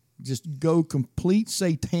opposite. Just go complete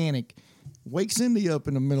satanic. Wakes Cindy up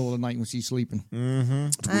in the middle of the night when she's sleeping.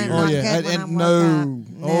 I'm Oh, not yeah. good when And I'm no.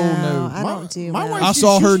 woke up. Oh, no. I don't do my well. wife- I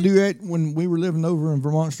saw her do that when we were living over in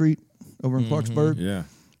Vermont Street, over in Clarksburg. Yeah.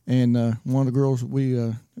 And one of the girls we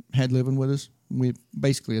had living with us, we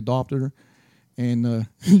basically adopted her. And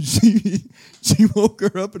she woke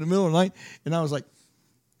her up in the middle of the night, and I was like,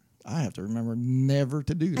 I have to remember never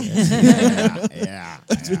to do that. Yeah.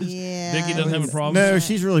 Yeah. Dickie doesn't have a problem. No,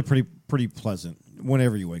 she's really pretty pleasant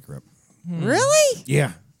whenever you wake her up. Really?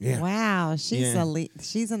 Yeah. Yeah. Wow, she's Yeah. elite.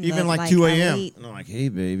 She's in Even the, like 2 a.m. elite. And I'm like, hey,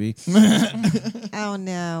 baby. Oh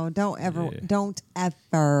no! Don't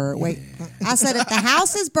ever wait. I said if the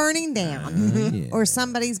house is burning down or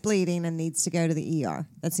somebody's bleeding and needs to go to the ER,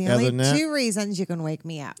 that's the Other only than that- 2 reasons you can wake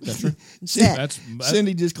me up. That's true.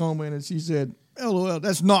 Cindy just commented. She said, "LOL,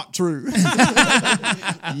 that's not true."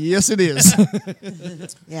 Yes, it is.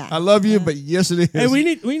 Yeah. I love you, but yes, it is. Hey, we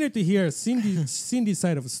need to hear Cindy's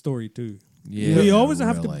side of the story too. Yeah, we always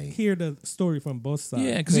have to really. hear the story from both sides.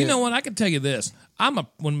 Yeah, because you know what? I can tell you this.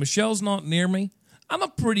 When Michelle's not near me, I'm a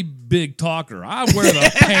pretty big talker. I wear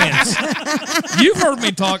the pants. You've heard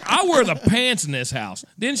me talk. I wear the pants in this house.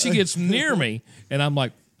 Then she gets near me, and I'm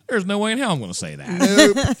like, there's no way in hell I'm going to say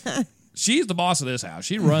that. Nope. She's the boss of this house.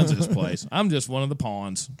 She runs this place. I'm just one of the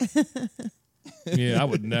pawns. Yeah, I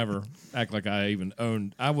would never act like I even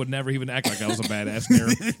owned. I would never even act like I was a badass near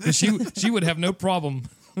her. 'Cause she would have no problem.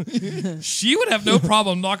 She would have no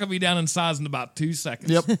problem knocking me down in size in about 2 seconds.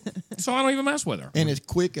 Yep. So I don't even mess with her. And it's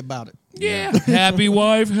quick about it. Yeah. Happy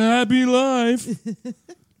wife, happy life.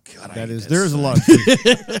 God, There's a lot of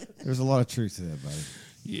truth. There's a lot of truth to that, buddy.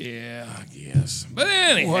 Yeah, I guess. But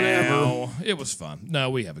anyhow, it was fun. No,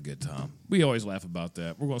 we have a good time. We always laugh about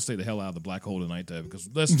that. We're going to stay the hell out of the black hole tonight, though, because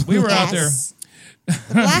listen, we were out there. The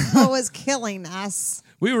black hole is killing us.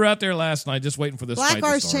 We were out there last night just waiting for this Black fight to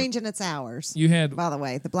hole's start. changing its hours. You had, by the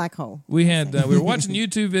way, the black hole. we were watching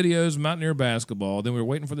YouTube videos, Mountaineer basketball. Then we were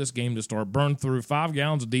waiting for this game to start. Burned through 5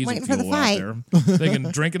 gallons of diesel Waiting for fuel the out fight. there.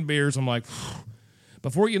 Thinking, drinking beers. I'm like,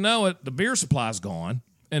 before you know it, the beer supply's gone.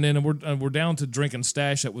 And then we're down to drinking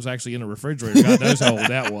stash that was actually in the refrigerator. God knows how old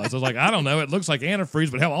that was. I was like, I don't know. It looks like antifreeze,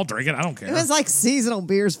 but hell, I'll drink it. I don't care. It was like seasonal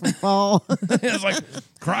beers from fall. It's like,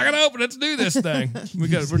 crack it open. Let's do this thing.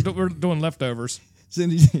 We're doing leftovers.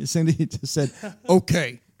 Cindy just said,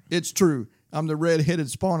 "Okay, it's true. I'm the red-headed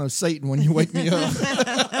spawn of Satan when you wake me up."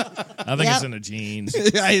 I think it's in the genes.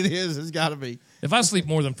 Yeah, it is. It's got to be. If I sleep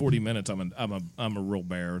more than 40 minutes, I'm a real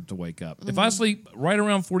bear to wake up. If I sleep right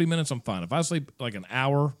around 40 minutes, I'm fine. If I sleep like an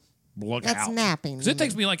hour, look out. That's napping. Because it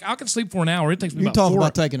takes me I can sleep for an hour. It takes me You about talk 4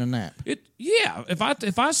 about taking a nap.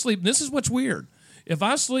 If I sleep, this is what's weird. If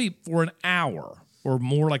I sleep for an hour or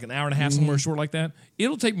more, like an hour and a half, somewhere short like that,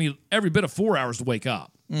 it'll take me every bit of 4 hours to wake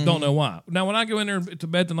up. Don't know why. Now, when I go in there to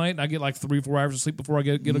bed tonight and I get like 3 or 4 hours of sleep before I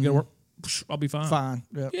get to work, I'll be fine. Fine.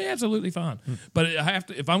 Yep. Yeah, absolutely fine. But I have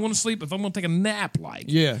to if I'm going to sleep, if I'm going to take a nap,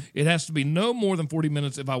 it has to be no more than 40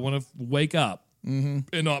 minutes if I want to wake up and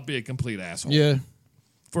not be a complete asshole. Yeah.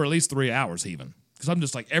 For at least 3 hours, even. Because I'm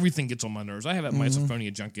just like, everything gets on my nerves. I have that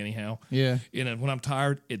misophonia junk anyhow. Yeah. And when I'm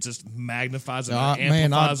tired, it just magnifies and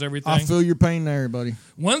Man, amplifies everything. I feel your pain there, buddy.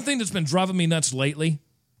 One thing that's been driving me nuts lately,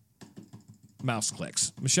 mouse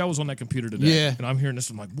clicks. Michelle was on that computer today. Yeah. And I'm hearing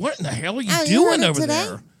this. I'm like, what in the hell are you Oh, you doing heard it over today?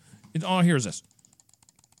 there? And all I hear is this.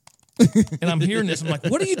 And I'm hearing this. I'm like,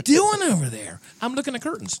 what are you doing over there? I'm looking at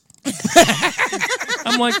curtains.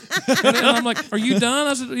 I'm like, are you done?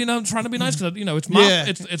 I said, I'm trying to be nice because it's my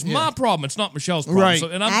it's my problem. It's not Michelle's problem. Right. So,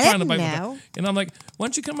 and I'm I trying to didn't bite know. and I'm like, why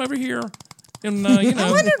don't you come over here? And I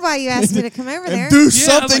wondered why you asked me to come over there. Do I was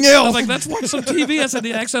something like, else. I was like, let's watch some TV. I said,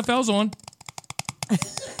 the XFL's on.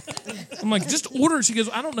 I'm like, just order. She goes,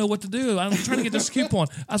 I don't know what to do. I'm trying to get this coupon.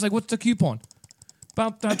 I was like, what's the coupon?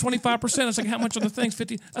 about 25%. I was like, how much are the things?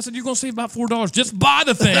 50. I said, you're going to save about $4. Just buy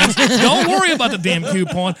the things. Don't worry about the damn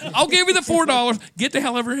coupon. I'll give you the $4. Get the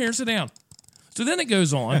hell over here and sit down. So then it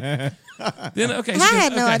goes on. Then okay, I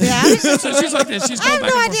had no idea. So she's like this. She's going I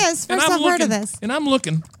have no idea. It's first I've heard of this. And I'm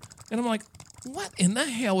looking, and I'm like, what in the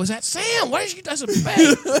hell is that, Sam? Why is you? I said,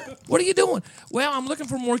 babe, what are you doing? Well, I'm looking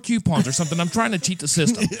for more coupons or something. I'm trying to cheat the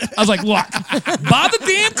system. I was like, look, buy the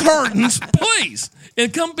damn curtains, please,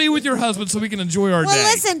 and come be with your husband so we can enjoy our day.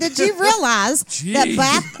 Well, listen, did you realize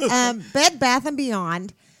that Bed Bath &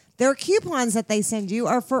 Beyond, their coupons that they send you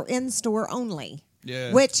are for in-store only?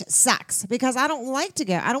 Yeah. Which sucks because I don't like to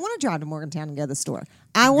go. I don't want to drive to Morgantown and go to the store.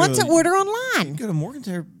 I want to order online. Go to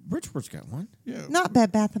Morgantown. Bridgeport's got one. Yeah. Not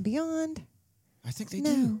Bed Bath & Beyond. I think they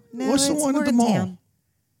do. No, What's the one at the mall?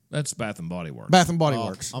 That's Bath and Body Works. Bath and Body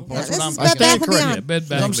Works. This is I'm Bed Bath & Beyond. Yeah, Bed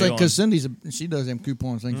Bath I'm and saying Beyond. because Cindy's she does them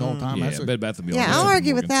coupons things all the time. Yeah, That's Bed Bath and Beyond. Yeah, I'll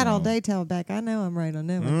argue with that all day, tell Beck. I know I'm right on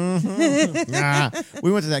that one.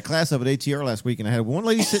 We went to that class up at ATR last week, and I had one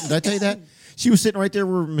lady sitting. Did I tell you that? She was sitting right there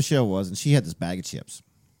where Michelle was, and she had this bag of chips.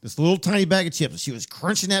 This little tiny bag of chips. And she was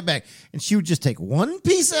crunching that bag, and she would just take one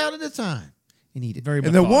piece out at a time and eat it. Very and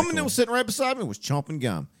the methodical. woman that was sitting right beside me was chomping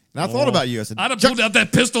gum. And I thought about you. I said, I'd have pulled out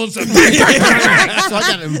that pistol and said, so I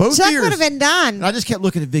got it in both Chuck ears. would have been done. And I just kept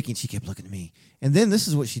looking at Vicky, and she kept looking at me. And then this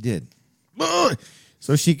is what she did.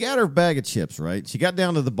 So she got her bag of chips, right? She got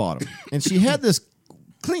down to the bottom, and she had this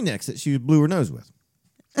Kleenex that she blew her nose with.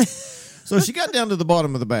 So she got down to the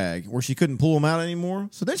bottom of the bag where she couldn't pull them out anymore.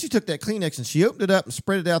 So then she took that Kleenex and she opened it up and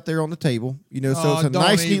spread it out there on the table. You know, so it's a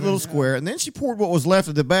nice, neat little square. And then she poured what was left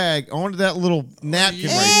of the bag onto that little napkin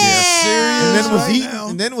right there.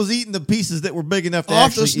 And then was eating the pieces that were big enough to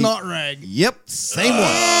off actually the snot rag. Yep, same one.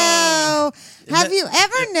 Oh, have you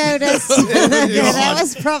ever noticed? That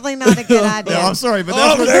was probably not a good idea. No, I'm sorry, but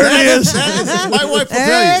that's there it is. My wife will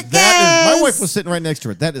tell you. My wife was sitting right next to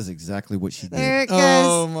her. That is exactly what she did. There it goes.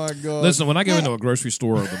 Oh my God! Listen, when I go into a grocery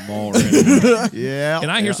store or the mall or anywhere, Yeah.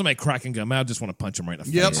 and I hear somebody cracking gum, I just want to punch them right in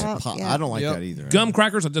the Yep. face. I don't like that either. Gum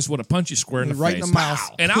crackers, I just want to punch you square in the Right face. in the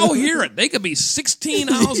mouth. And I'll hear it. They could be 16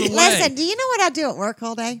 miles away. Listen, do you know what I do at work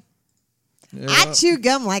all day? I chew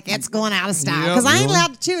gum like it's going out of style because I ain't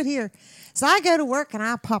allowed to chew it here. So I go to work and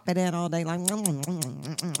I pop it in all day like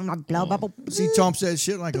blow bubble. She chomps that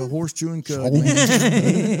shit like a horse chewing cud.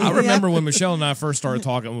 I remember when Michelle and I first started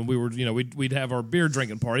talking, when we were, we'd have our beer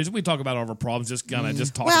drinking parties and we'd talk about all of our problems, just kind of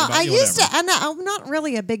just talking Well, about I used to. whatever. I'm not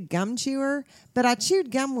really a big gum chewer, but I chewed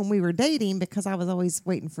gum when we were dating because I was always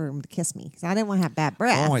waiting for him to kiss me. So I didn't want to have bad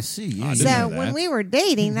breath. Oh, I see. Yeah. So when we were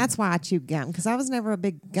dating, that's why I chewed gum because I was never a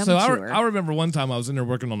big gum So chewer. I remember one time I was in there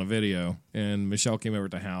working on a video, and Michelle came over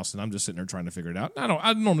at the house, and I'm just sitting there trying to figure it out. I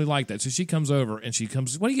don't normally like that, so she comes over and she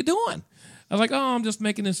comes, "What are you doing?" I was like, "Oh, I'm just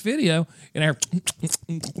making this video," and and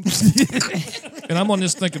I'm on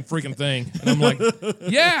this thinking freaking thing, and I'm like,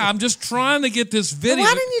 "Yeah, I'm just trying to get this video."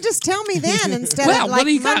 Why didn't you just tell me then instead Well, of what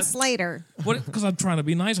do you months got? later? Because I'm trying to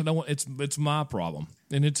be nice. I don't want it's my problem,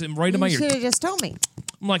 and it's right in my You ear. should have just told me.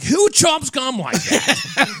 I'm like, who chomps gum like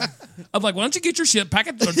that? I'm like, why don't you get your shit, pack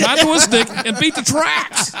it, or tie it to a stick, and beat the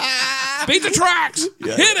tracks? Beat the tracks.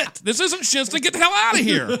 Hit it. This isn't Shinston. Get the hell out of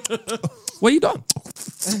here. What are you doing?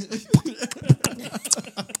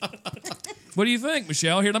 What do you think,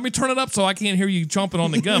 Michelle? Here, let me turn it up so I can't hear you chomping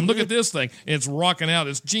on the gum. Look at this thing. It's rocking out.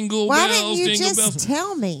 It's jingle Why bells, didn't you jingle just bells.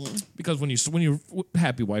 tell me? Because when you're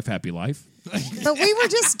happy wife, happy life. But we were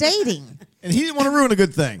just dating. And he didn't want to ruin a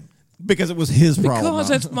good thing because it was his problem. Because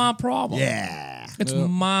that's my problem. Yeah. It's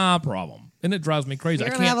my problem. And it drives me crazy. You're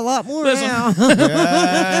I gonna can't have a lot more listen. now.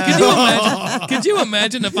 Could you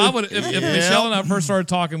imagine if if Michelle and I first started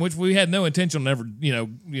talking, which we had no intention on ever,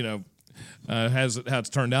 has how it's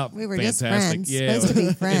turned out. We were fantastic. just friends. Yeah, Supposed to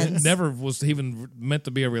be friends. It never was even meant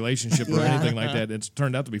to be a relationship or anything like that. It's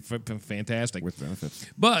turned out to be fantastic with benefits.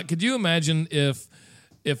 But could you imagine if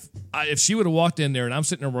she would have walked in there and I'm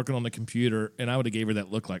sitting there working on the computer and I would have gave her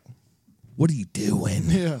that look like, "What are you doing?"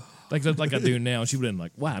 Yeah, like I do now. She would have been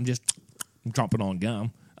like, "Wow, I'm chomping on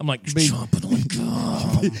gum." I'm like, chomping on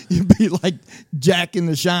gum. You'd be like Jack in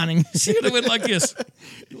The Shining. She would have went like this.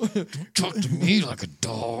 Talk to me like a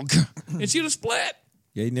dog. And she would have split.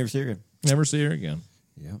 Yeah, you never see her again. Never see her again.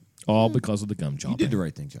 Yeah. All because of the gum chomping. You did the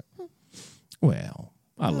right thing, Chuck. Well,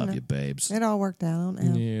 I love you, babes. It all worked out. I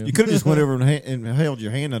don't know. Yeah. You could have just went over and held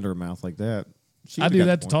your hand under her mouth like that. I do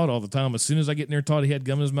that to Todd all the time. As soon as I get near Todd, he had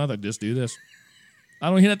gum in his mouth, I just do this. I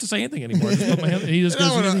don't even have to say anything anymore. I just put my hand, and he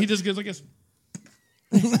just goes like this.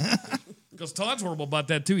 Because Todd's horrible about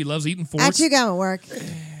that too. He loves eating forks. How'd you go at work?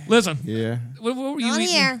 Listen. Yeah. What were you On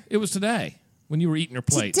eating? here. It was today when you were eating your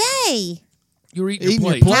plate. Today. You were eating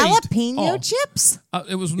your plate. Jalapeno chips?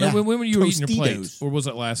 It was when were you eating your plate, or was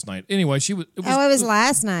it last night? Anyway, she was. It was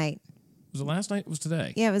last night. Was it last night? It was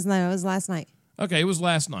today. Yeah, it was last night. Okay, it was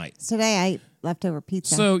last night. Today I ate leftover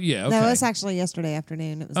pizza. So yeah, okay. No, it was actually yesterday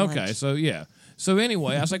afternoon. It was okay. lunch. So yeah. So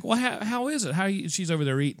anyway, I was like, well, how is it? She's over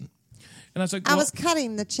there eating. And I was like, well, I was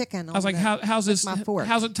cutting the chicken. I was like, how's this? My fork.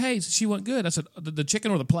 How's it taste? She went good. I said, the chicken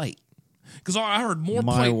or the plate? Because I heard more.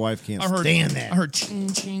 My wife can't stand that. I heard ching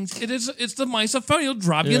chings. It's the misophonia. It'll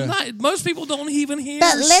drive you nuts. Most people don't even hear.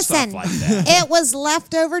 But listen, stuff like that. it was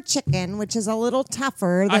leftover chicken, which is a little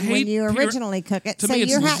tougher than when you originally cook it. So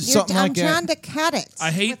I'm trying to cut it.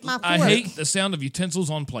 I hate the sound of utensils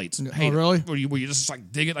on plates. Really? Where you just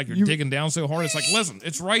like dig it like you're digging down so hard. It's like, listen,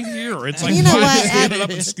 it's right here. It's like you know what? Get it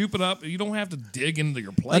up and scoop it up. You don't have to dig into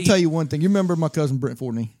your plate. I'll tell you one thing. You remember my cousin Brent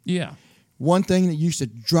Fortney? Yeah. One thing that used to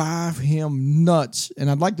drive him nuts, and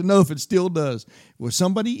I'd like to know if it still does, was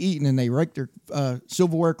somebody eating and they raked their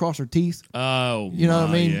silverware across their teeth. Oh, you know what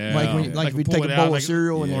I mean? Yeah. Like if you take a bowl of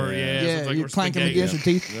cereal and you clank them against your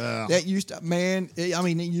teeth. Yeah. That used to,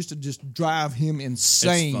 it used to just drive him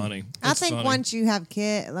insane. It's funny. I think once you have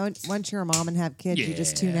once you're a mom and have kids, you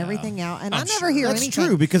just tune everything out. And I never hear anything. That's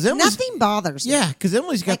true because nothing bothers me. Yeah, because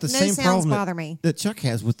Emily's got the same problem bother me. that Chuck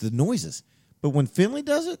has with the noises. But when Finley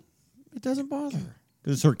does it, it doesn't bother her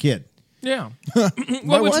because it's her kid. Yeah.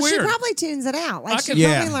 Well, she probably tunes it out. Like she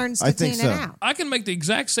probably learns to tune it out. I can make the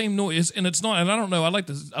exact same noise, and it's not. And I don't know. I like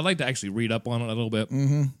to actually read up on it a little bit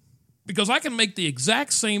because I can make the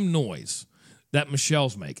exact same noise that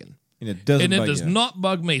Michelle's making, and it does not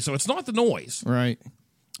bug me. So it's not the noise, right?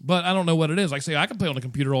 But I don't know what it is. Like say, I can play on the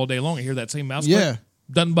computer all day long and hear that same mouse click.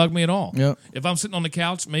 Doesn't bug me at all. Yep. If I'm sitting on the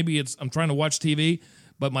couch, maybe I'm trying to watch TV.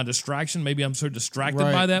 But my distraction, maybe I'm so distracted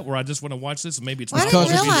by that where I just want to watch this. And maybe it's I didn't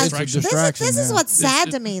realize distraction. This is what's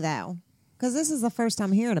sad to me, though, because this is the first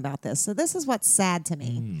time hearing about this. So this is what's sad to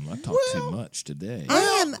me. I talked too much today.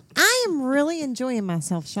 I am really enjoying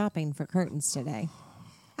myself shopping for curtains today.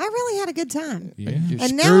 I really had a good time. Yeah.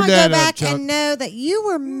 And now I go back and know that you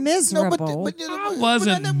were miserable. I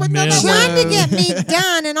wasn't miserable. Trying to get me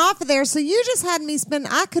done and off of there. So you just had me spend.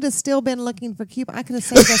 I could have still been looking for coupons. I could have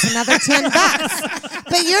saved us another $10.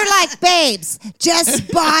 But you're like, babes,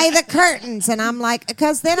 just buy the curtains. And I'm like,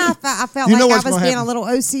 because then I felt like I was being a little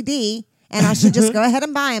OCD. And I should just go ahead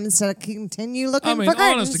and buy them instead of continue looking for curtains.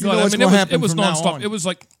 Honest to God, it was nonstop. It was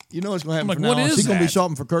like, you know what's going to happen. Like, what is she's going to be that?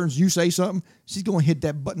 shopping for curtains. You say something, she's going to hit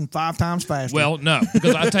that button 5 times faster. Well, no,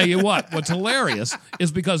 because I tell you what's hilarious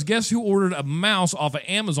is because guess who ordered a mouse off of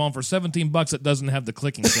Amazon for $17 that doesn't have the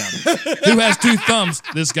clicking sound? Who has 2 thumbs?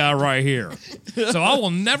 This guy right here. So I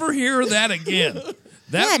will never hear that again.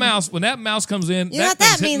 That mouse, when that mouse comes in, that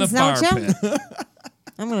thing's hitting the fire pit.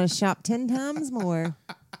 I'm going to shop 10 times more.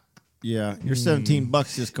 Yeah, your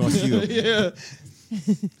 $17 just cost you.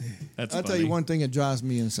 That's I'll tell you one thing that drives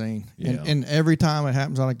me insane. Yeah. And every time it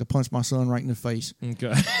happens, I like to punch my son right in the face. Okay.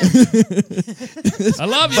 I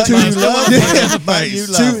love you, but you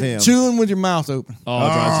love him. Chewing with your mouth open.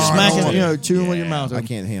 Smacking, chewing with your mouth open. I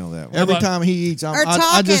can't handle that one. Every time he eats,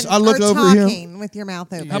 I look over him. With your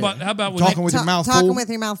mouth open. How about when talking with your mouth full? Talking with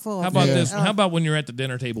your mouth full. How about this? How about when you're at the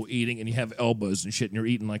dinner table eating and you have elbows and shit and you're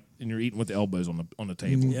eating with the elbows on the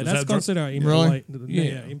table? Yeah, that's considered impolite.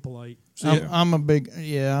 Yeah, impolite. I'm a big.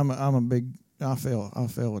 I fail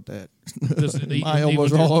with that. My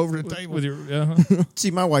elbows are all over the table. With your,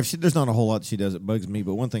 See, my wife, there's not a whole lot she does that bugs me,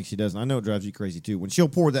 but one thing she does, and I know it drives you crazy too, when she'll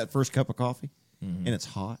pour that first cup of coffee and it's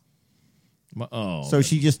hot. So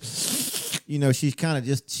she just, she's kind of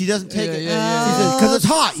just, she doesn't take it. Because it's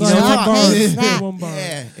hot. So it's hot.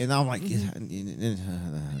 Yeah. And I'm like,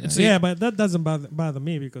 but that doesn't bother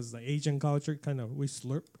me because the Asian culture we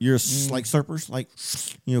slurp. You're like slurpers?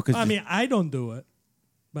 Cause I don't do it,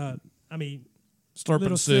 but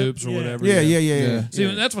slurping soups or whatever. Yeah.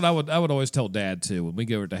 See, that's what I would always tell Dad too when we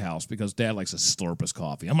go over to the house because Dad likes to slurp his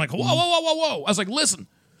coffee. I'm like, whoa. I was like, listen.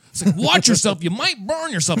 I said, watch yourself. You might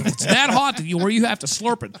burn yourself. It's that hot to you where you have to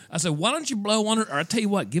slurp it. I said, why don't you blow on it? Or I tell you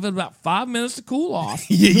what, give it about 5 minutes to cool off.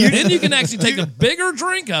 Then you can actually take a bigger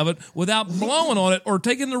drink of it without blowing on it or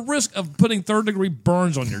taking the risk of putting 3rd-degree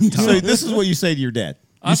burns on your tongue. So this is what you say to your dad.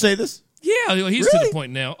 You say this? Yeah, he's to the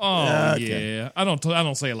point now. Oh, okay. Yeah. I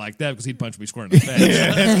don't say it like that because he'd punch me square in the face.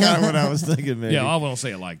 Yeah, that's kind of what I was thinking, maybe. Yeah, I won't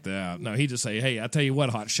say it like that. No, he'd just say, hey, I tell you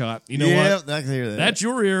what, hot shot. You know what? I can hear that. That's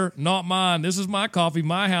your ear, not mine. This is my coffee,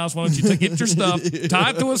 my house. Why don't you get your stuff,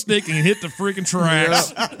 tie it to a stick, and hit the freaking tracks.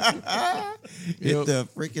 Hit the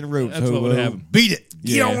freaking ropes. That's what would happen. Beat it.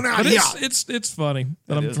 Get on out here. It's funny,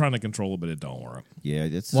 but I'm trying to control it, but it don't work. Yeah,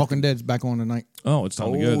 it's Walking Dead's back on tonight. Oh, it's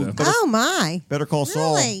time to go, though. Oh, my. Better Call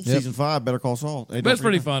Saul. Really? Season 5, Better Call Saul. Hey, But it's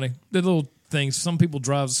pretty funny. The little things. Some people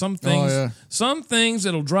drive some things. Oh, yeah. Some things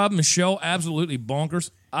that'll drive Michelle absolutely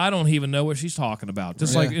bonkers. I don't even know what she's talking about.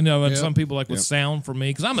 Just Right. like, you know, and Yep. some people like with Yep. sound for me,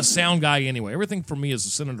 because I'm a sound guy anyway. Everything for me is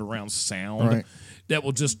centered around sound. Right. That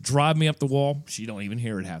will just drive me up the wall. She don't even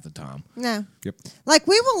hear it half the time. No. Yep. Like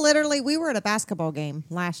we were at a basketball game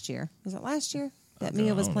last year. Was it last year that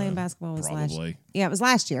Mia was playing basketball? Was last year? Probably. Yeah, it was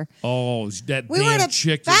last year. Oh, that We damn were at a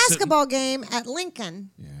chick that's sitting- basketball game at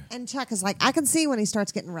Lincoln, and Chuck is like, I can see when he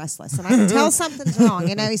starts getting restless, and I can tell something's wrong.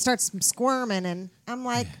 You know, he starts squirming, and I'm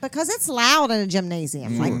like, because it's loud in a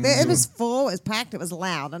gymnasium. Like it was full, it was packed, it was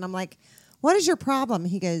loud, and I'm like, what is your problem?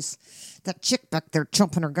 He goes, that chick back there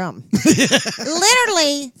chomping her gum.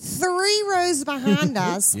 Literally 3 rows behind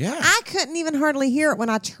us. Yeah. I couldn't even hardly hear it when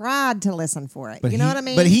I tried to listen for it. You know what I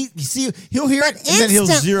mean? But you see, he'll hear it, and then he'll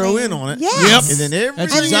zero in on it. Yes. And then everything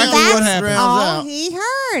That's exactly that's what happened. all out. he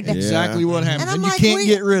heard. Exactly what happens. And I'm And you like, can't we-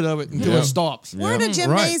 get rid of it until it stops. We're in a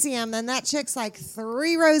gymnasium, and that chick's like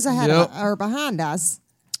 3 rows ahead Yep. or behind us.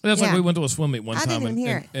 That's like Yeah. we went to a swim meet one I time, didn't even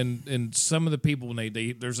hear and some of the people when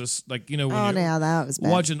they there's this like you know when Oh, you're no, that was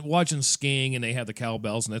bad. watching skiing and they have the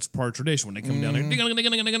cowbells and that's part of tradition when they come down there ding, ding, ding,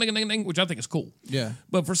 ding, ding, ding, ding, ding, which I think is cool. Yeah.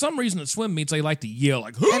 But for some reason at swim meets they like to yell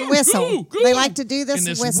like And whistle. They like to do this and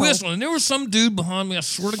this whistle. whistle. And there was some dude behind me. I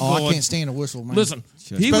swear to Oh, God, I can't stand a whistle, man. Listen,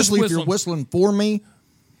 he Especially was if you're whistling. whistling for me.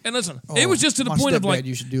 And listen, Oh, it was just to the my point of stepdad like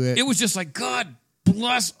used to do it. It was just like God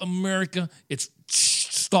bless America. It's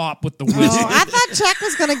stop with the whistle. Oh, I thought Chuck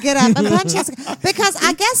was going to get up and punch us because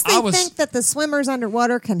I guess they I was- think that the swimmers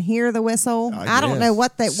underwater can hear the whistle. I don't guess. know why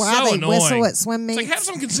So they whistle annoying. at swim It's meets. like have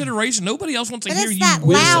some consideration. Nobody else wants to but hear it's you that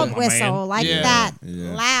whistle, loud my whistle, man. like Yeah. that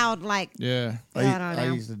Yeah. loud, like Yeah. I don't know. I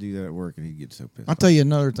used to do that at work, and he'd get so pissed. I'll tell you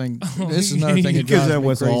another thing. This is another thing He that gives drives that me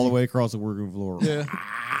whistle crazy. all the way across the working floor. Yeah.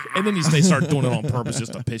 And then they start doing it on purpose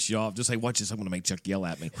just to piss you off. Just say, "Watch this! I'm going to make Chuck yell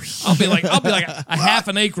at me." I'll be like a half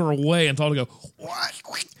an acre away, and Todd will go, "What?"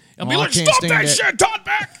 I'll be Oh, I like, can't "Stop stand that that. shit, Todd!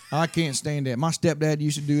 Back!" I can't stand that. My stepdad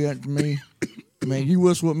used to do that to me. Man, you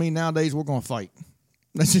whistle at me nowadays, we're going to fight.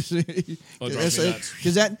 That's just Oh, it drives me nuts.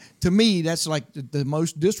 because that to me that's like the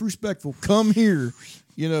most disrespectful. Come here,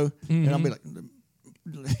 you know, and I'll be like,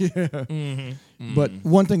 yeah. But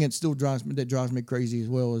one thing that still drives me crazy as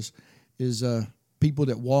well is people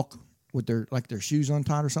that walk with their shoes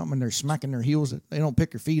untied or something and they're smacking their heels. They don't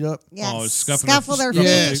pick their feet up. Yes. Oh, it's scuffing Scuffle their- their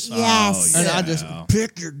feet. Yes. Yes. And I just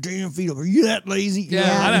pick your damn feet up. Are you that lazy?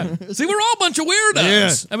 I know. See, we're all a bunch of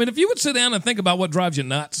weirdos. Yeah. I mean, if you would sit down and think about what drives you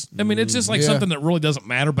nuts, I mean, it's just like Yeah. something that really doesn't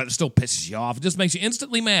matter, but it still pisses you off. It just makes you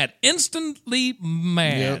instantly mad. Instantly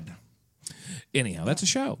mad. Anyhow, that's a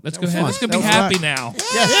show. Let's go ahead. fun. Let's go That be was happy fun. now.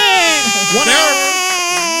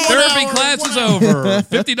 Therapy class is over.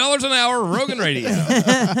 $50 an hour, Rogan Radio.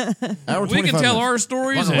 Hour We can 25 tell minutes. our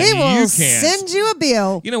stories, and We will you can't. send you a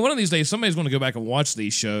bill. You know, one of these days, somebody's going to go back and watch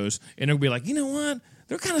these shows, and they'll be like, you know what?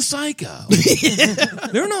 They're kind of psycho.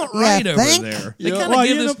 They're not right over think? there. They kind of Well, give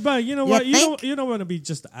you know, this. but you know You what? think? You don't want to be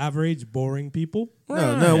just average, boring people.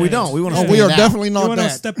 No, we don't. We want to. Oh, we are definitely You not want to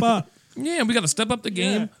that. step up. Yeah, we got to step up the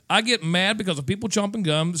game. Yeah. I get mad because of people chomping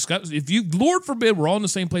gum. If you, Lord forbid, we're all in the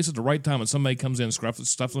same place at the right time, and somebody comes in,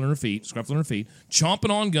 scuffling their feet, chomping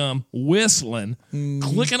on gum, whistling,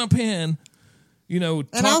 clicking a pen. You know,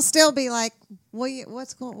 And I'll still be like, what do you mean?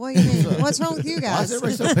 What's wrong with you Why guys? is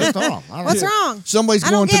everybody so pissed off? I don't What's know. wrong? Somebody's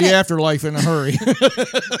I don't going to get the it. afterlife in a hurry.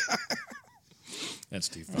 That's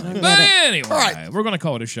too funny. But anyway, we're going to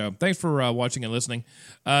call it a show. Thanks for watching and listening.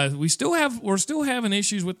 We're still having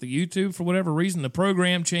issues with the YouTube for whatever reason. The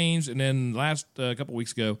program changed, and then last couple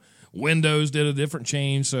weeks ago, Windows did a different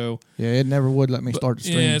change. So Yeah, it never would let me start the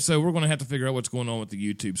stream. yeah, so we're going to have to figure out what's going on with the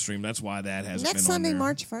YouTube stream. That's why that hasn't Next been on Sunday, there.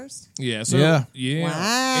 March 1st. Yeah. So Yeah. yeah. Wow.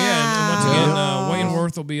 And once again, Wayne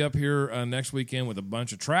Worth will be up here next weekend with a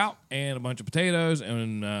bunch of trout and a bunch of potatoes,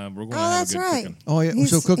 and we're going to Oh, have that's a good right. cooking. Oh, yeah.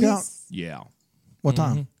 So cookout? Yeah. What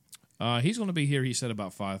time? He's going to be here. He said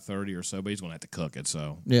about 5:30 or so, but he's going to have to cook it.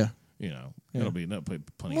 So Yeah. you know, that'll be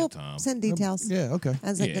plenty We'll of time. send details Yeah, okay.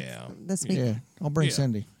 as it Yeah. gets this week. Yeah, I'll bring Yeah.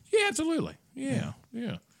 Cindy. Yeah, absolutely. Yeah.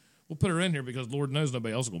 We'll put her in here because Lord knows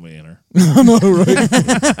nobody else is going to be in her. I know,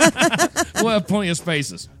 right? We'll have plenty of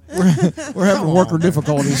spaces. We're having worker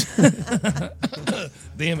difficulties.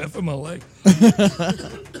 Damn FMLA.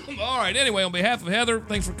 All right. Anyway, on behalf of Heather,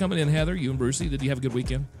 thanks for coming in, Heather. You and Brucey, did you have a good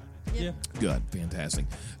weekend? Yeah. Good. Fantastic.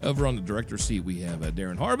 Over on the director's seat, we have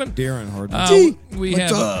Darren Harbin. We what's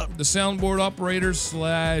have up? the soundboard operator /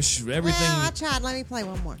 everything. Well, I tried. Let me play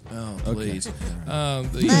one more. Oh, please.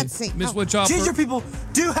 Let's see. Miss Oh. Woodchopper. Ginger people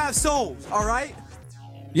do have souls, all right?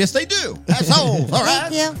 Yes, they do. Assholes. All right.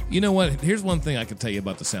 Thank you. You know what? Here's one thing I can tell you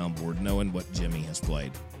about the soundboard, knowing what Jimmy has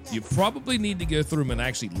played. You probably need to go through them and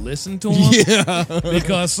actually listen to them. Yeah.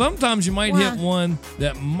 Because sometimes you might hit one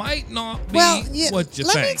that might not be what you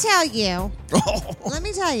think. Let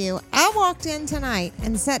me tell you, I walked in tonight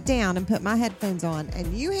and sat down and put my headphones on,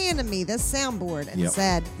 and you handed me this soundboard and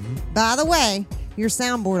said, by the way, you're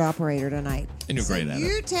soundboard operator tonight. And you're great at it.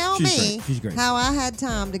 You tell me how I had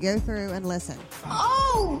time to go through and listen.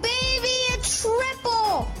 Oh, baby, a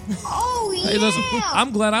triple. Oh, yeah. Hey, listen,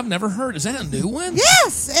 I'm glad I've never heard. Is that a new one?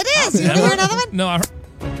 Yes, it is. You want to hear another one? No, I heard.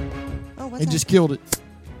 Oh, what's It that? just killed it.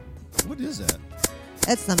 What is that?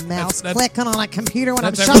 It's the mouse That's- clicking on a computer when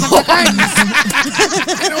I'm that's shutting the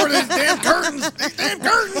curtains. Get over these damn curtains. These damn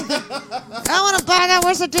curtains. I want to buy that.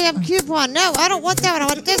 Where's the damn coupon? No, I don't want that one. I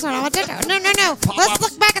want this one. I want this one. No. Let's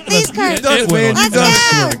look back at these curtains. It went on. Let's I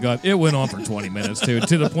swear go. to God, it went on for 20 minutes too,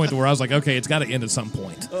 to the point where I was like, okay, it's got to end at some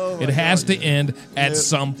point. It has to end at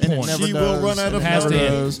some point. She will run out of It has to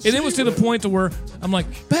end. And it was to the point to where I'm like,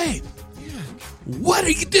 babe, what are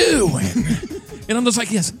you doing? And I'm just like,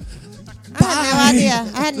 yes. I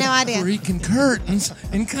had no idea. Freaking curtains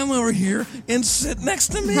and come over here and sit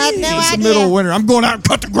next to me. Had no It's the idea. middle of winter. I'm going out and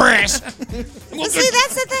cut the grass. But see,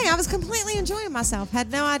 that's the thing. I was completely enjoying myself.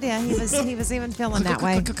 Had no idea he was even feeling that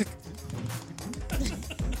way.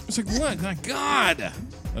 It's like, what? My God.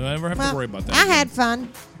 I never have to worry about that. I had fun.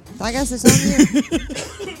 So I guess it's on you.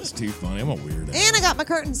 It's too funny. I'm a weirdo. And I got my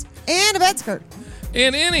curtains and a bed skirt.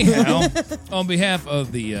 And anyhow, on behalf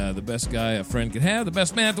of the best guy a friend could have, the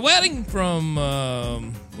best man at the wedding from,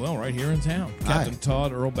 right here in town, Captain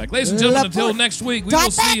Todd Earlbeck. Ladies and gentlemen, until next week, we will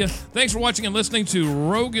see you. Thanks for watching and listening to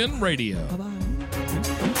Rogan Radio. Bye-bye.